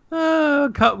 Oh,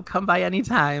 come by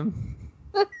anytime.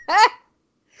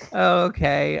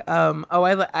 Okay.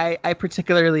 I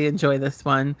particularly enjoy this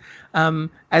one.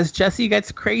 As Jessie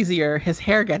gets crazier, his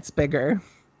hair gets bigger.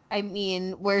 I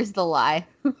mean, where's the lie?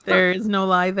 There is no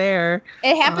lie there.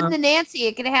 It happened to Nancy.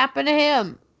 It could happen to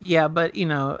him. Yeah, but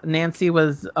Nancy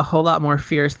was a whole lot more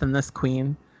fierce than this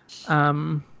queen.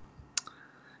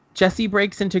 Jessie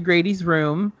breaks into Grady's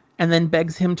room and then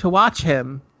begs him to watch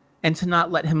him and to not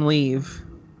let him leave.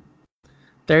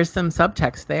 There's some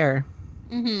subtext there.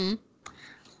 Mm-hmm.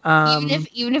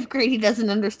 Even if Grady doesn't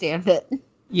understand it.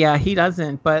 Yeah, he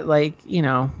doesn't. But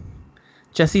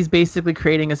Jesse's basically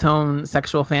creating his own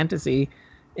sexual fantasy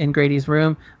in Grady's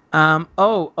room.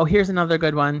 Here's another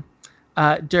good one.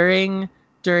 During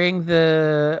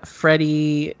the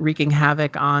Freddy wreaking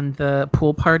havoc on the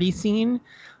pool party scene,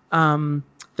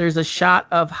 there's a shot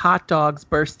of hot dogs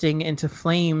bursting into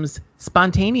flames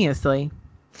spontaneously.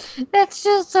 That's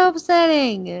just so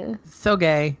upsetting. So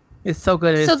gay. It's so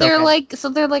good. So they're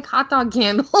like hot dog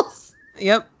candles.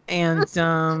 Yep, and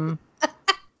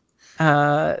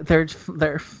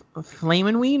they're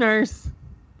flaming wieners.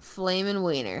 Flaming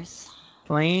wieners.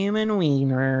 Flaming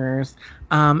wieners.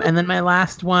 And then my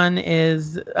last one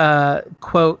is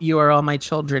quote, "You are all my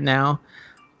children now,"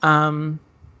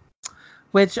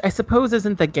 which I suppose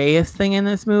isn't the gayest thing in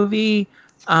this movie.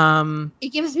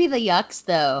 It gives me the yucks,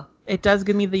 though. It does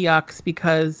give me the yucks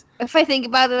because if I think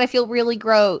about it, I feel really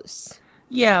gross.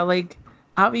 Yeah,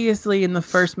 obviously in the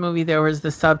first movie there was the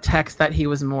subtext that he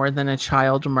was more than a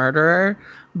child murderer,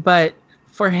 but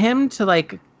for him to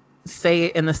say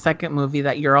in the second movie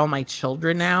that you're all my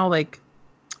children now, ugh.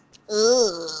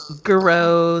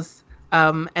 Gross.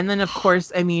 And then of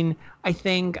course, I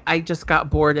think I just got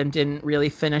bored and didn't really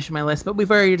finish my list, but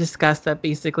we've already discussed that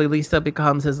basically Lisa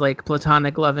becomes his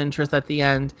platonic love interest at the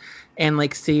end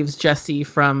and saves Jessie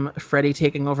from Freddy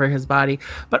taking over his body.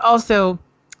 But also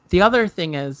the other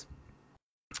thing is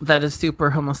that is super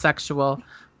homosexual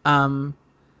in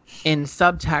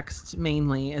subtext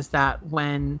mainly is that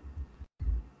when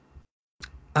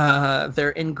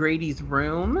they're in Grady's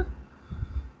room,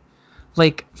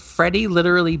 Freddy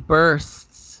literally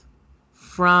bursts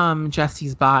from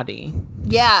Jessie's body.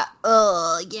 Yeah.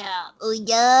 Yeah.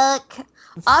 Yuck.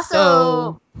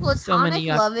 Also, platonic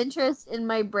love interest in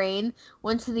my brain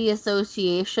went to the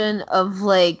association of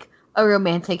a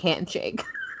romantic handshake.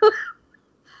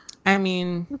 I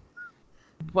mean,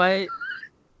 what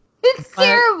It's what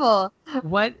terrible.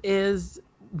 what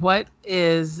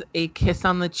is a kiss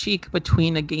on the cheek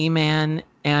between a gay man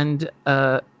and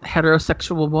a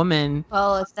heterosexual woman?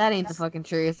 Well, if that ain't the fucking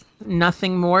truth.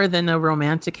 Nothing more than a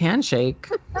romantic handshake.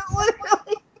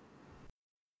 Literally.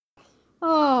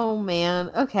 Oh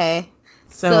man. Okay.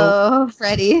 So So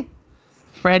Freddie.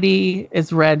 Freddie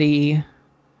is ready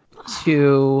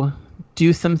to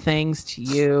do some things to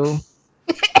you.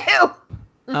 Ew.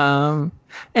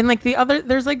 And like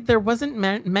there wasn't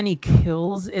many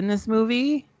kills in this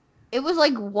movie, It was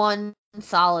like one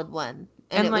solid one,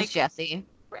 and it was Jesse.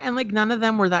 and like none of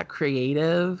them were that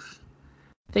creative.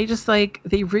 They just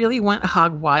they really went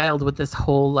hog wild with this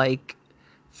whole like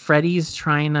Freddie's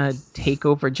trying to take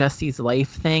over Jesse's life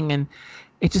thing, and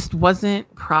it just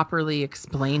wasn't properly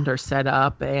explained or set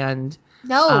up. And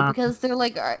no, because they're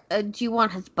like, do you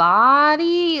want his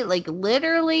body? Like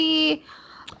literally.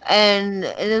 And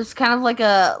it was kind of like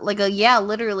a yeah,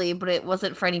 literally, but it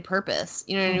wasn't for any purpose.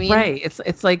 You know what I mean? Right.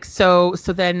 It's like so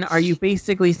then are you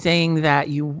basically saying that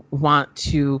you want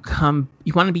to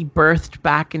be birthed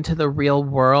back into the real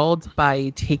world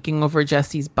by taking over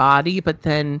Jesse's body, but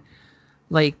then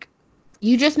like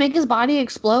you just make his body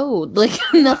explode. Like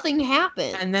nothing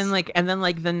happens. And then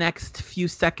the next few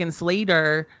seconds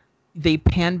later they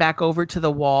pan back over to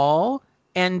the wall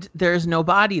and there's no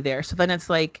body there. So then it's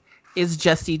like, is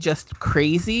Jesse just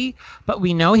crazy? But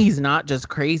we know he's not just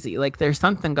crazy. Like there's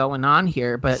something going on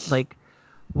here, but like,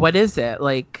 what is it?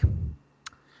 Like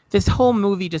this whole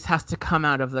movie just has to come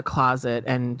out of the closet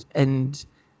and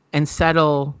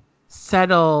settle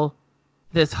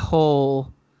this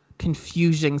whole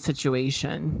confusing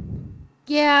situation.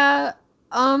 Yeah.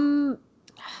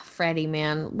 Freddie,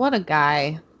 man, what a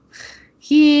guy.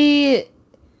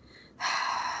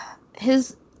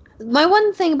 My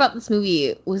one thing about this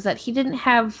movie was that he didn't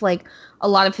have like a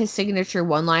lot of his signature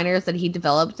one-liners that he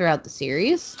developed throughout the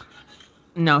series.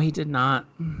 No, he did not.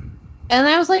 And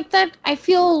I was like, that I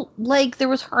feel like there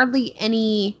was hardly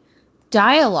any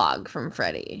dialogue from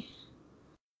Freddie.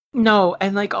 No,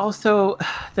 and like also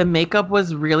the makeup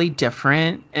was really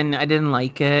different and I didn't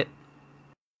like it.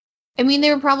 I mean,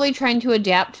 they were probably trying to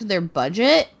adapt to their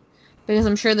budget because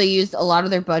I'm sure they used a lot of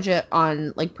their budget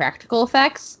on like practical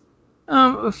effects.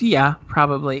 Yeah,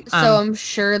 probably. So I'm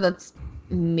sure that's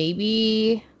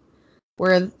maybe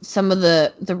where some of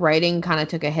the writing kind of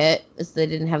took a hit, is they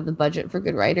didn't have the budget for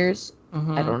good writers.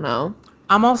 Mm-hmm. I don't know.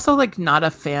 I'm also like not a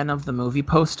fan of the movie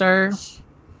poster.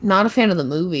 Not a fan of the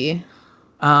movie.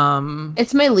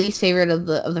 It's my least favorite of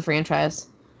the franchise.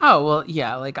 Oh well,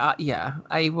 yeah, yeah,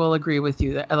 I will agree with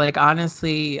you. That like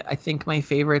honestly, I think my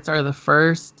favorites are the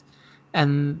first,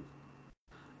 and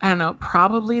I don't know,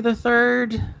 probably the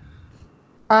third.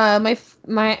 My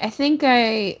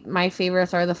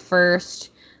favorites are the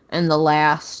first and the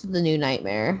last, The New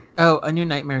Nightmare. Oh, A New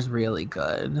Nightmare is really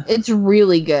good. It's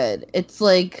really good. It's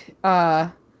like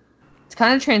it's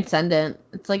kind of transcendent.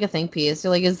 It's like a think piece.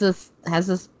 You're like, has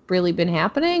this really been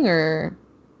happening or?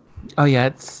 Oh yeah,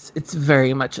 it's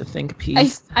very much a think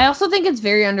piece. I also think it's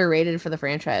very underrated for the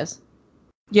franchise.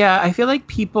 Yeah, I feel like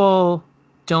people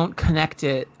don't connect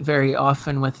it very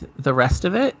often with the rest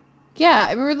of it. Yeah,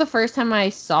 I remember the first time I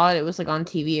saw it, it was like on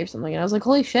TV or something, and I was like,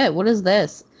 holy shit, what is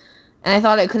this? And I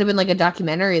thought it could have been like a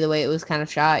documentary the way it was kind of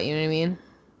shot, you know what I mean?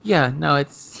 Yeah, no,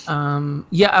 it's,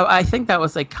 I think that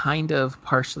was like kind of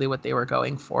partially what they were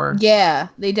going for. Yeah,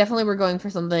 they definitely were going for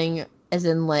something as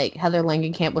in like Heather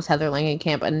Langenkamp was Heather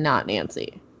Langenkamp and not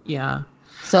Nancy. Yeah.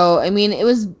 So, I mean, it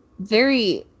was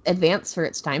very advanced for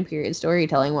its time period,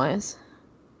 storytelling-wise.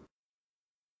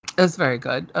 It was very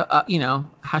good.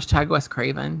 Hashtag Wes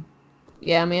Craven.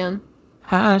 Yeah, man.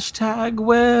 Hashtag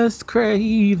Wes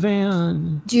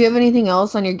Craven. Do you have anything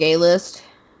else on your gay list?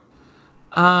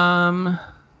 So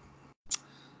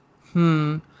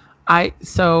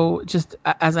just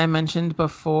as I mentioned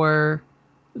before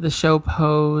the show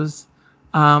Pose,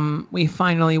 we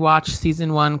finally watched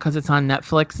season 1 because it's on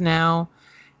Netflix now.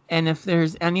 And if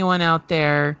there's anyone out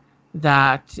there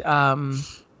that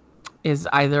is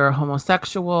either a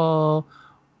homosexual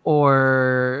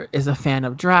or is a fan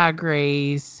of Drag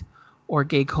Race or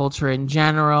gay culture in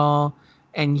general,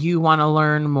 and you want to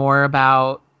learn more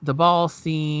about the ball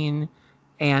scene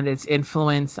and its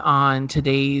influence on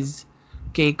today's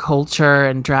gay culture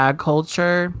and drag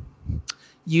culture,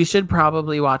 you should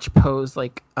probably watch Pose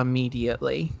like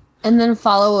immediately. And then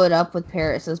follow it up with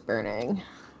Paris is Burning.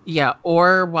 Yeah,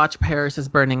 or watch Paris is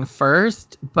Burning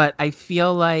first, but I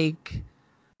feel like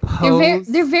Pose...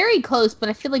 They're very close, but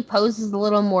I feel like Pose is a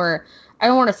little more I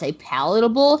don't want to say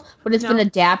palatable, but it's been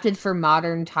adapted for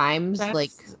modern times. I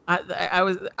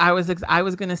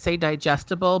was gonna say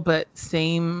digestible, but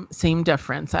same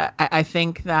difference. I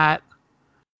think that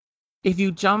if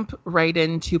you jump right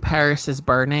into Paris is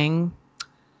Burning,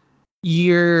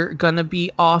 you're gonna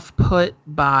be off-put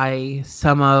by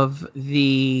some of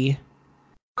the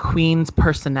Queen's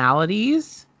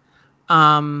personalities.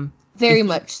 Very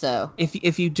much so.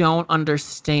 If you don't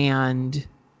understand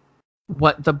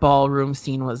what the ballroom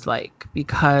scene was like,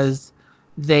 because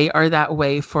they are that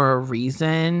way for a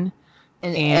reason.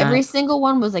 And every single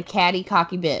one was a catty,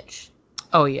 cocky bitch.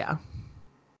 Oh, yeah.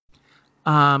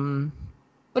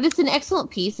 But it's an excellent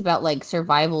piece about, like,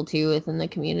 survival, too, within the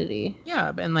community.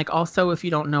 Yeah, and, like, also, if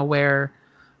you don't know where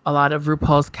a lot of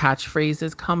RuPaul's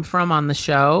catchphrases come from on the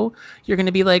show, you're going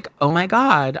to be like, oh, my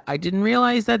God, I didn't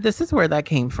realize that this is where that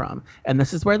came from. And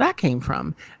this is where that came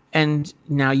from. And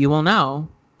now you will know.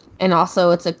 And also,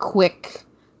 it's a quick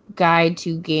guide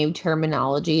to game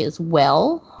terminology as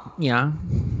well. Yeah.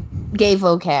 Gay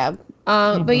vocab.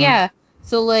 But yeah,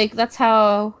 so, like, that's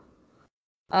how,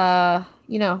 where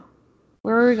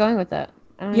are we going with that?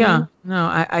 Yeah, no,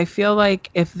 I feel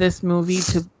like if this movie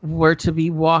were to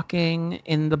be walking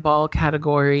in the ball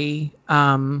category,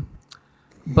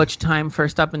 Butch Queen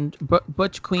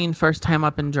first time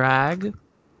up in drag,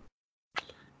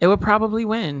 it would probably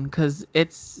win because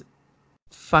it's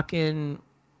fucking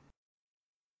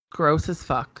gross as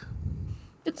fuck.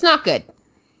 It's not good.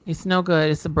 It's no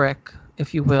good. It's a brick,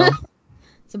 if you will.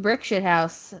 It's a brick shit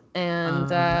house,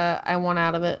 and I want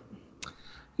out of it.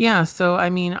 Yeah, so I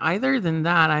mean, other than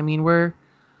that, I mean, we're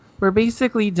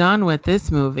basically done with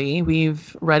this movie.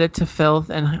 We've read it to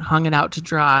filth and hung it out to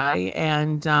dry,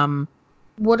 and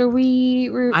what are we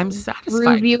I'm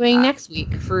satisfied reviewing next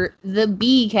week for the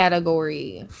B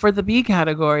category? For the B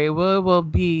category, we will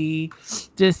be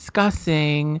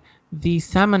discussing the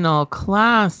seminal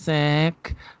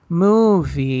classic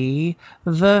movie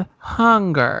The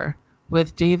Hunger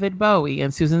with David Bowie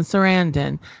and Susan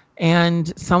Sarandon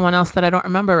and someone else that I don't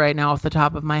remember right now off the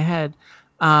top of my head.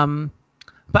 But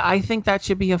I think that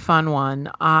should be a fun one.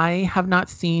 I have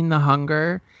not seen The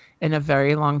Hunger in a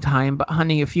very long time, but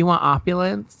honey, if you want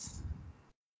opulence,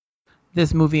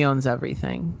 this movie owns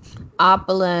everything.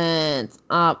 Opulence.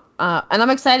 And I'm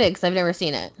excited because I've never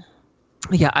seen it.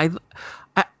 Yeah, I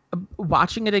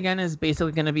watching it again is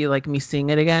basically going to be like me seeing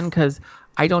it again because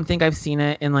I don't think I've seen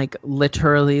it in like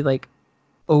literally like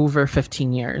over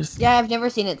 15 years. Yeah, I've never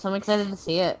seen it, so I'm excited to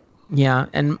see it. Yeah,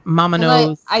 and Mama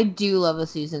knows. I do love a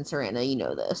Susan Sarandon, you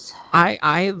know this.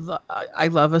 I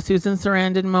love a Susan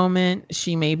Sarandon moment.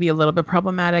 She may be a little bit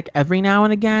problematic every now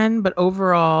and again, but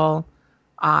overall,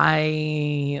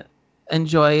 I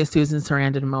enjoy a Susan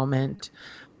Sarandon moment.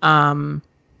 I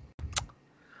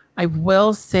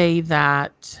will say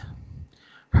that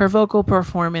her vocal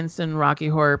performance in Rocky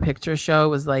Horror Picture Show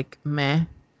was like meh,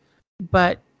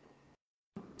 but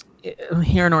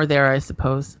here nor there, I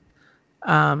suppose.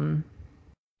 That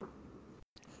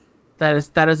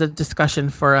is a discussion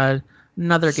for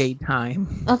another gay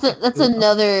time. That's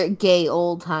another gay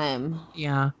old time.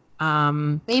 Yeah.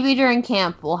 Maybe during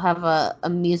camp we'll have a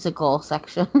musical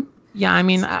section. Yeah, I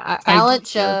mean, talent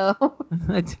show.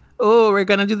 Oh, we're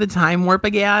gonna do the time warp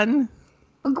again.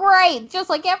 Great,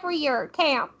 just like every year at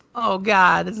camp. Oh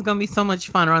God, this is gonna be so much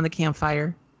fun around the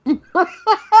campfire. Time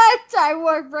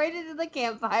warp right into the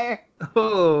campfire.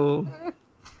 Oh.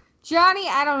 Johnny,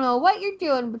 I don't know what you're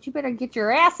doing, but you better get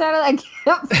your ass out of that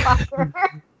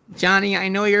campfire. Johnny, I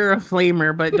know you're a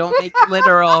flamer, but don't make it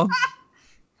literal.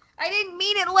 I didn't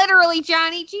mean it literally,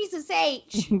 Johnny. Jesus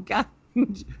H. God.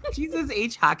 Jesus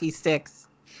H. hockey sticks.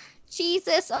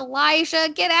 Jesus, Elijah,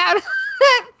 get out of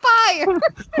that fire.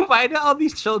 Why do all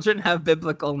these children have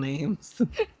biblical names?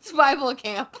 It's Bible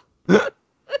camp.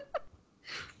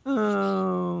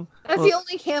 Oh, that's the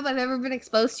only camp I've ever been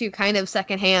exposed to, kind of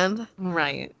secondhand.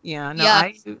 Right? Yeah. No, yeah.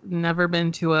 I've never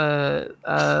been to a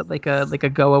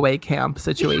go away camp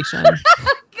situation.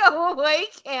 Go away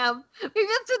camp. Maybe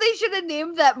that's what they should have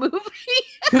named that movie.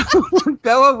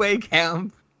 Go away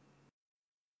camp.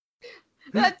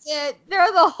 That's it. They're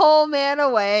the whole man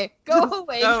away. Go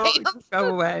away camp. Go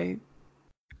away.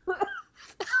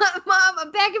 Mom,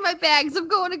 I'm packing my bags. I'm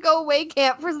going to go away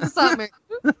camp for the summer.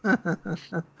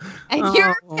 And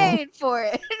you're paying for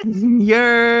it.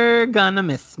 You're gonna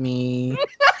miss me.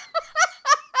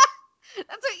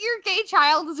 That's what your gay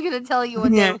child is going to tell you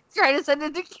when they're trying to send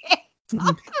it to camp.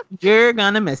 You're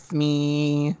gonna miss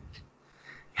me.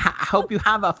 I hope you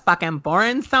have a fucking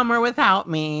boring summer without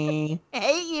me.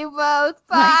 Hate you both.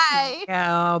 Bye.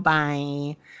 Oh,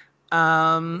 bye.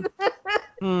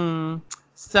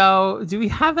 So, do we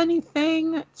have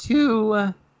anything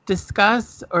to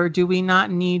discuss, or do we not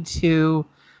need to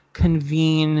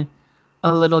convene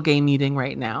a little gay meeting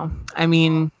right now? I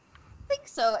mean, I think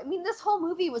so. I mean, this whole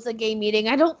movie was a gay meeting.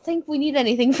 I don't think we need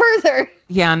anything further.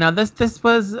 yeah, no, this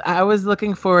was, I was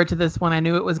looking forward to this one. I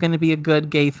knew it was going to be a good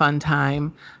gay fun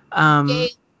time. Gay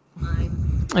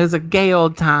time. It was a gay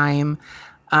old time.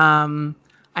 I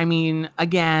mean,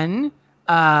 again,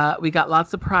 we got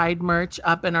lots of Pride merch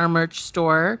up in our merch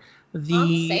store.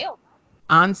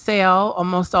 On sale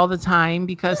almost all the time,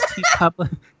 because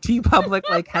TeePublic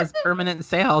like has permanent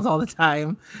sales all the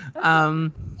time.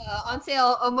 On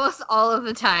sale almost all of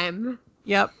the time.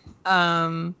 Yep.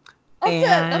 That's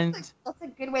a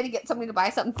good way to get somebody to buy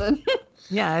something.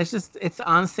 Yeah, it's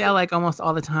on sale like almost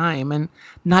all the time, and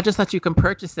not just that you can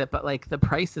purchase it, but like the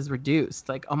price is reduced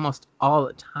like almost all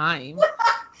the time.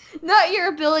 Not your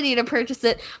ability to purchase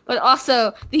it, but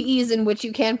also the ease in which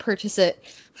you can purchase it.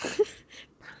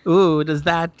 Ooh, does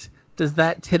that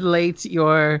titillate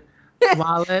your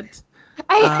wallet?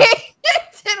 I hate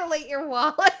titillate your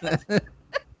wallet.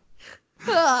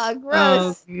 Oh,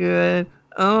 gross. Oh, good.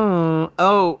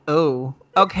 Oh.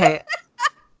 Okay.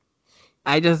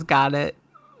 I just got it.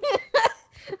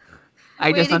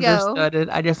 I just understood it.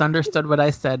 I just understood what I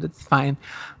said. It's fine.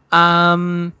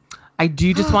 I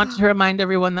do just want to remind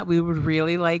everyone that we would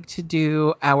really like to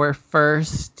do our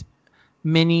first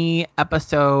mini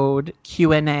episode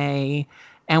Q&A,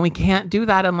 and we can't do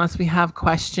that unless we have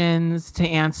questions to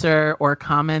answer or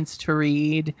comments to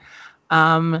read.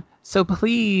 So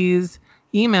please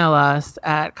email us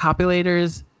at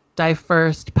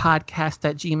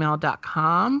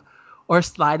copulatorsdiefirstpodcast@gmail.com or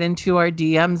slide into our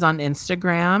DMs on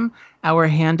Instagram. Our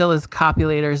handle is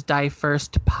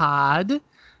copulatorsdiefirstpod.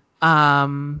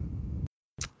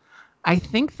 I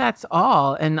think that's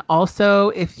all. And also,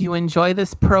 if you enjoy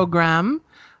this program,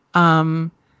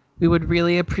 we would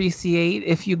really appreciate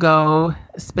if you go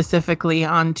specifically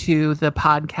onto the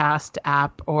podcast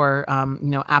app or,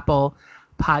 Apple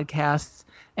Podcasts,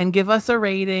 and give us a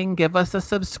rating, give us a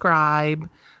subscribe.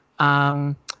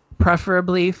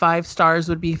 Preferably 5 stars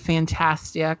would be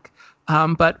fantastic.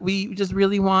 But we just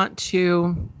really want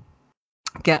to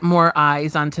get more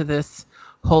eyes onto this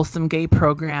wholesome gay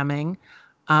programming.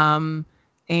 And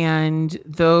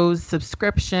those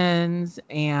subscriptions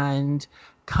and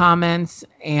comments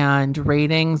and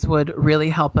ratings would really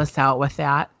help us out with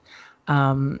that.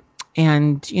 And,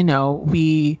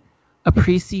 we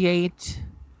appreciate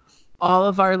all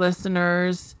of our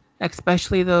listeners,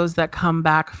 especially those that come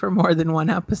back for more than one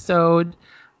episode.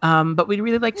 But we'd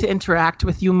really like to interact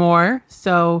with you more.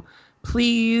 So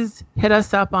please hit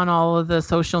us up on all of the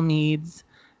social medias.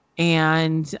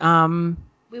 And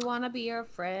we want to be your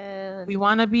friends. We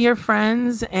want to be your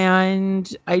friends.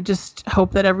 And I just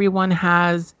hope that everyone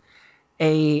has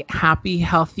a happy,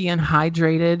 healthy, and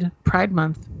hydrated Pride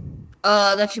Month.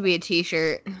 That should be a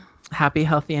t-shirt. Happy,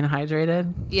 healthy, and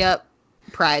hydrated? Yep.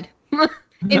 Pride.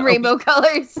 In rainbow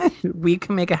colors. We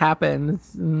can make it happen.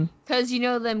 Because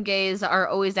them gays are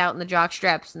always out in the jock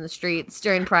straps in the streets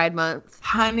during Pride Month.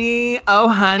 Honey, I'm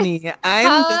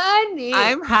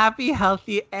happy,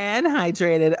 healthy, and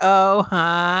hydrated. Oh,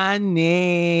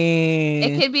 honey.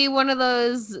 It could be one of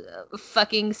those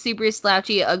fucking super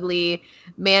slouchy, ugly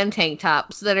man tank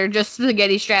tops that are just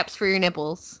spaghetti straps for your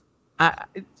nipples. You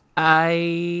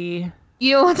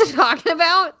know what I'm talking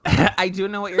about? I do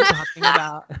know what you're talking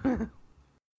about.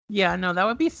 Yeah, no, that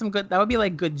would be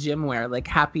like good gym wear, like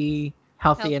healthy,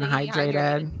 and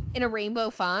hydrated. In a rainbow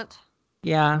font.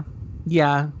 Yeah,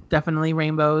 definitely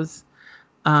rainbows.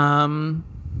 Maybe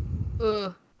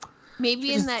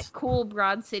in that cool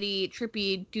Broad City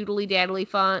trippy doodly daddly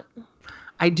font.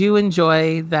 I do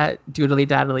enjoy that doodly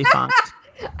daddly font.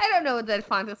 I don't know what that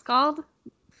font is called.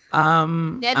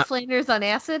 Ned Flanders on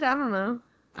acid? I don't know.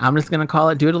 I'm just gonna call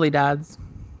it Doodly Dads.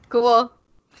 Cool.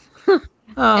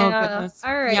 Goodness.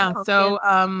 All right. Yeah. So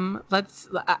let's.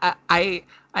 I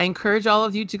encourage all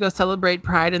of you to go celebrate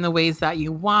Pride in the ways that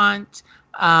you want.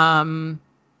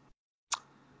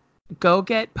 Go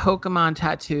get Pokemon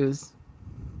tattoos.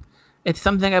 It's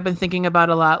something I've been thinking about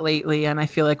a lot lately, and I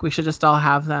feel like we should just all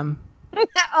have them.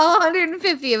 All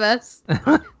 150 of us.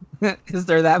 Is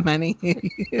there that many?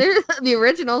 There's the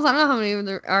originals. I don't know how many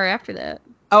there are after that.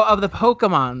 Oh, of the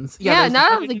Pokemons. Yeah,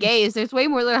 not of the gays. There's way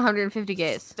more than 150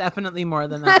 gays. Definitely more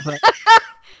than that. But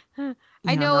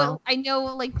I know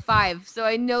like 5, so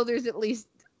I know there's at least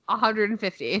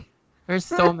 150. There's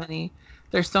so many.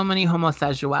 There's so many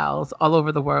homosexuals all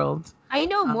over the world. I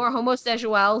know more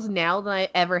homosexuals now than I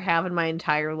ever have in my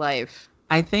entire life.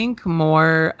 I think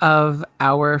more of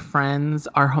our friends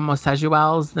are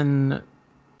homosexuals than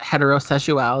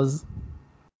heterosexuals.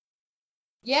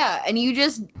 Yeah, and you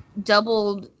just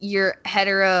doubled your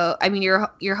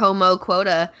your homo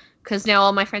quota, because now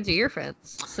all my friends are your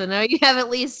friends. So now you have at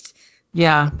least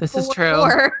Yeah, this is true.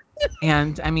 more.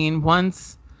 And I mean,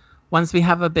 once we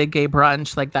have a big gay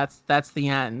brunch, like that's the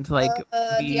end. Like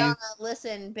Deanna,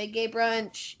 listen, big gay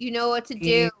brunch. You know what to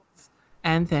do.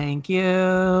 And thank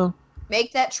you.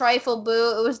 Make that trifle,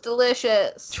 boo. It was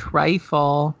delicious.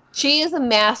 Trifle. She is a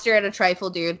master at a trifle,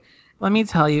 dude. Let me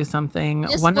tell you something.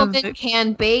 This woman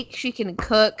can bake. She can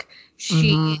cook.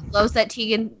 She loves that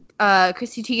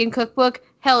Chrissy Teigen cookbook.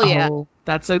 Hell yeah. Oh,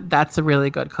 that's a really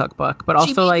good cookbook. But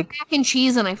also like mac and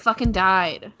cheese, and I fucking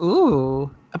died.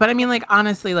 Ooh. But I mean, like,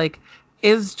 honestly, like,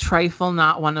 is trifle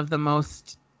not one of the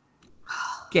most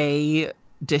gay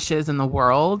dishes in the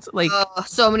world? Like, oh,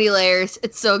 so many layers.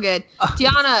 It's so good.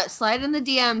 Deanna, slide in the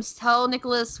DMs. Tell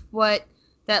Nicholas what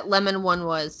that lemon one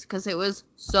was, because it was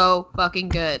so fucking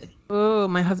good. Ooh,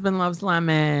 my husband loves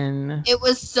lemon. It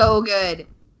was so good.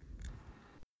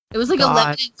 It was like a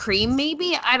lemon and cream,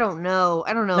 maybe? I don't know.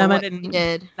 Lemon what he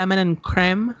did. Lemon and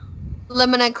creme?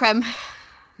 Lemon and creme.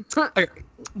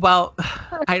 Well,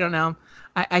 I don't know.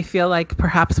 I feel like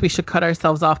perhaps we should cut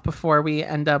ourselves off before we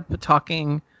end up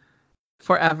talking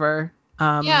forever.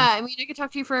 Yeah, I mean, I could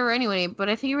talk to you forever anyway, but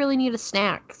I think you really need a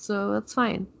snack, so that's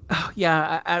fine. Oh,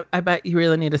 yeah, I bet you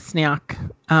really need a snack.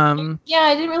 Yeah,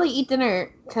 I didn't really eat dinner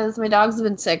because my dogs have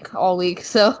been sick all week,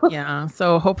 so. Yeah,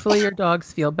 so hopefully your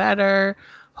dogs feel better.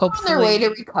 Hopefully, on their way to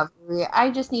recovery. I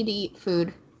just need to eat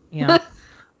food. Yeah.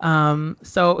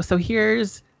 So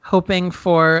here's hoping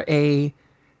for a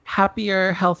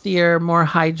happier, healthier, more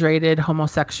hydrated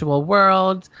homosexual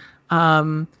world.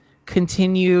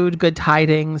 Continued good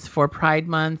tidings for Pride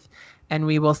Month, and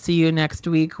we will see you next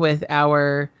week with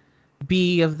our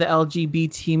B of the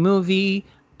LGBT movie.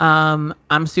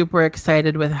 I'm super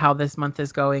excited with how this month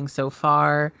is going so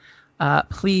far.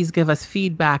 Please give us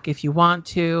feedback if you want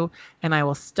to, and I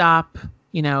will stop,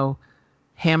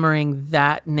 hammering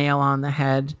that nail on the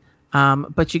head.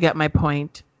 But you get my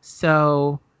point.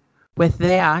 So with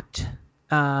that,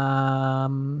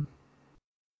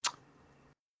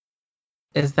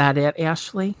 is that it,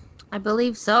 Ashley? I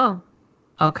believe so.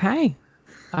 Okay.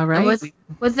 All right.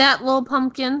 With that, little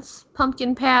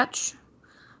pumpkin patch,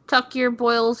 tuck your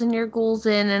boils and your ghouls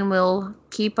in, and we'll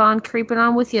keep on creeping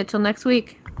on with you till next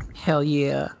week. Hell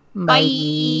yeah. Bye.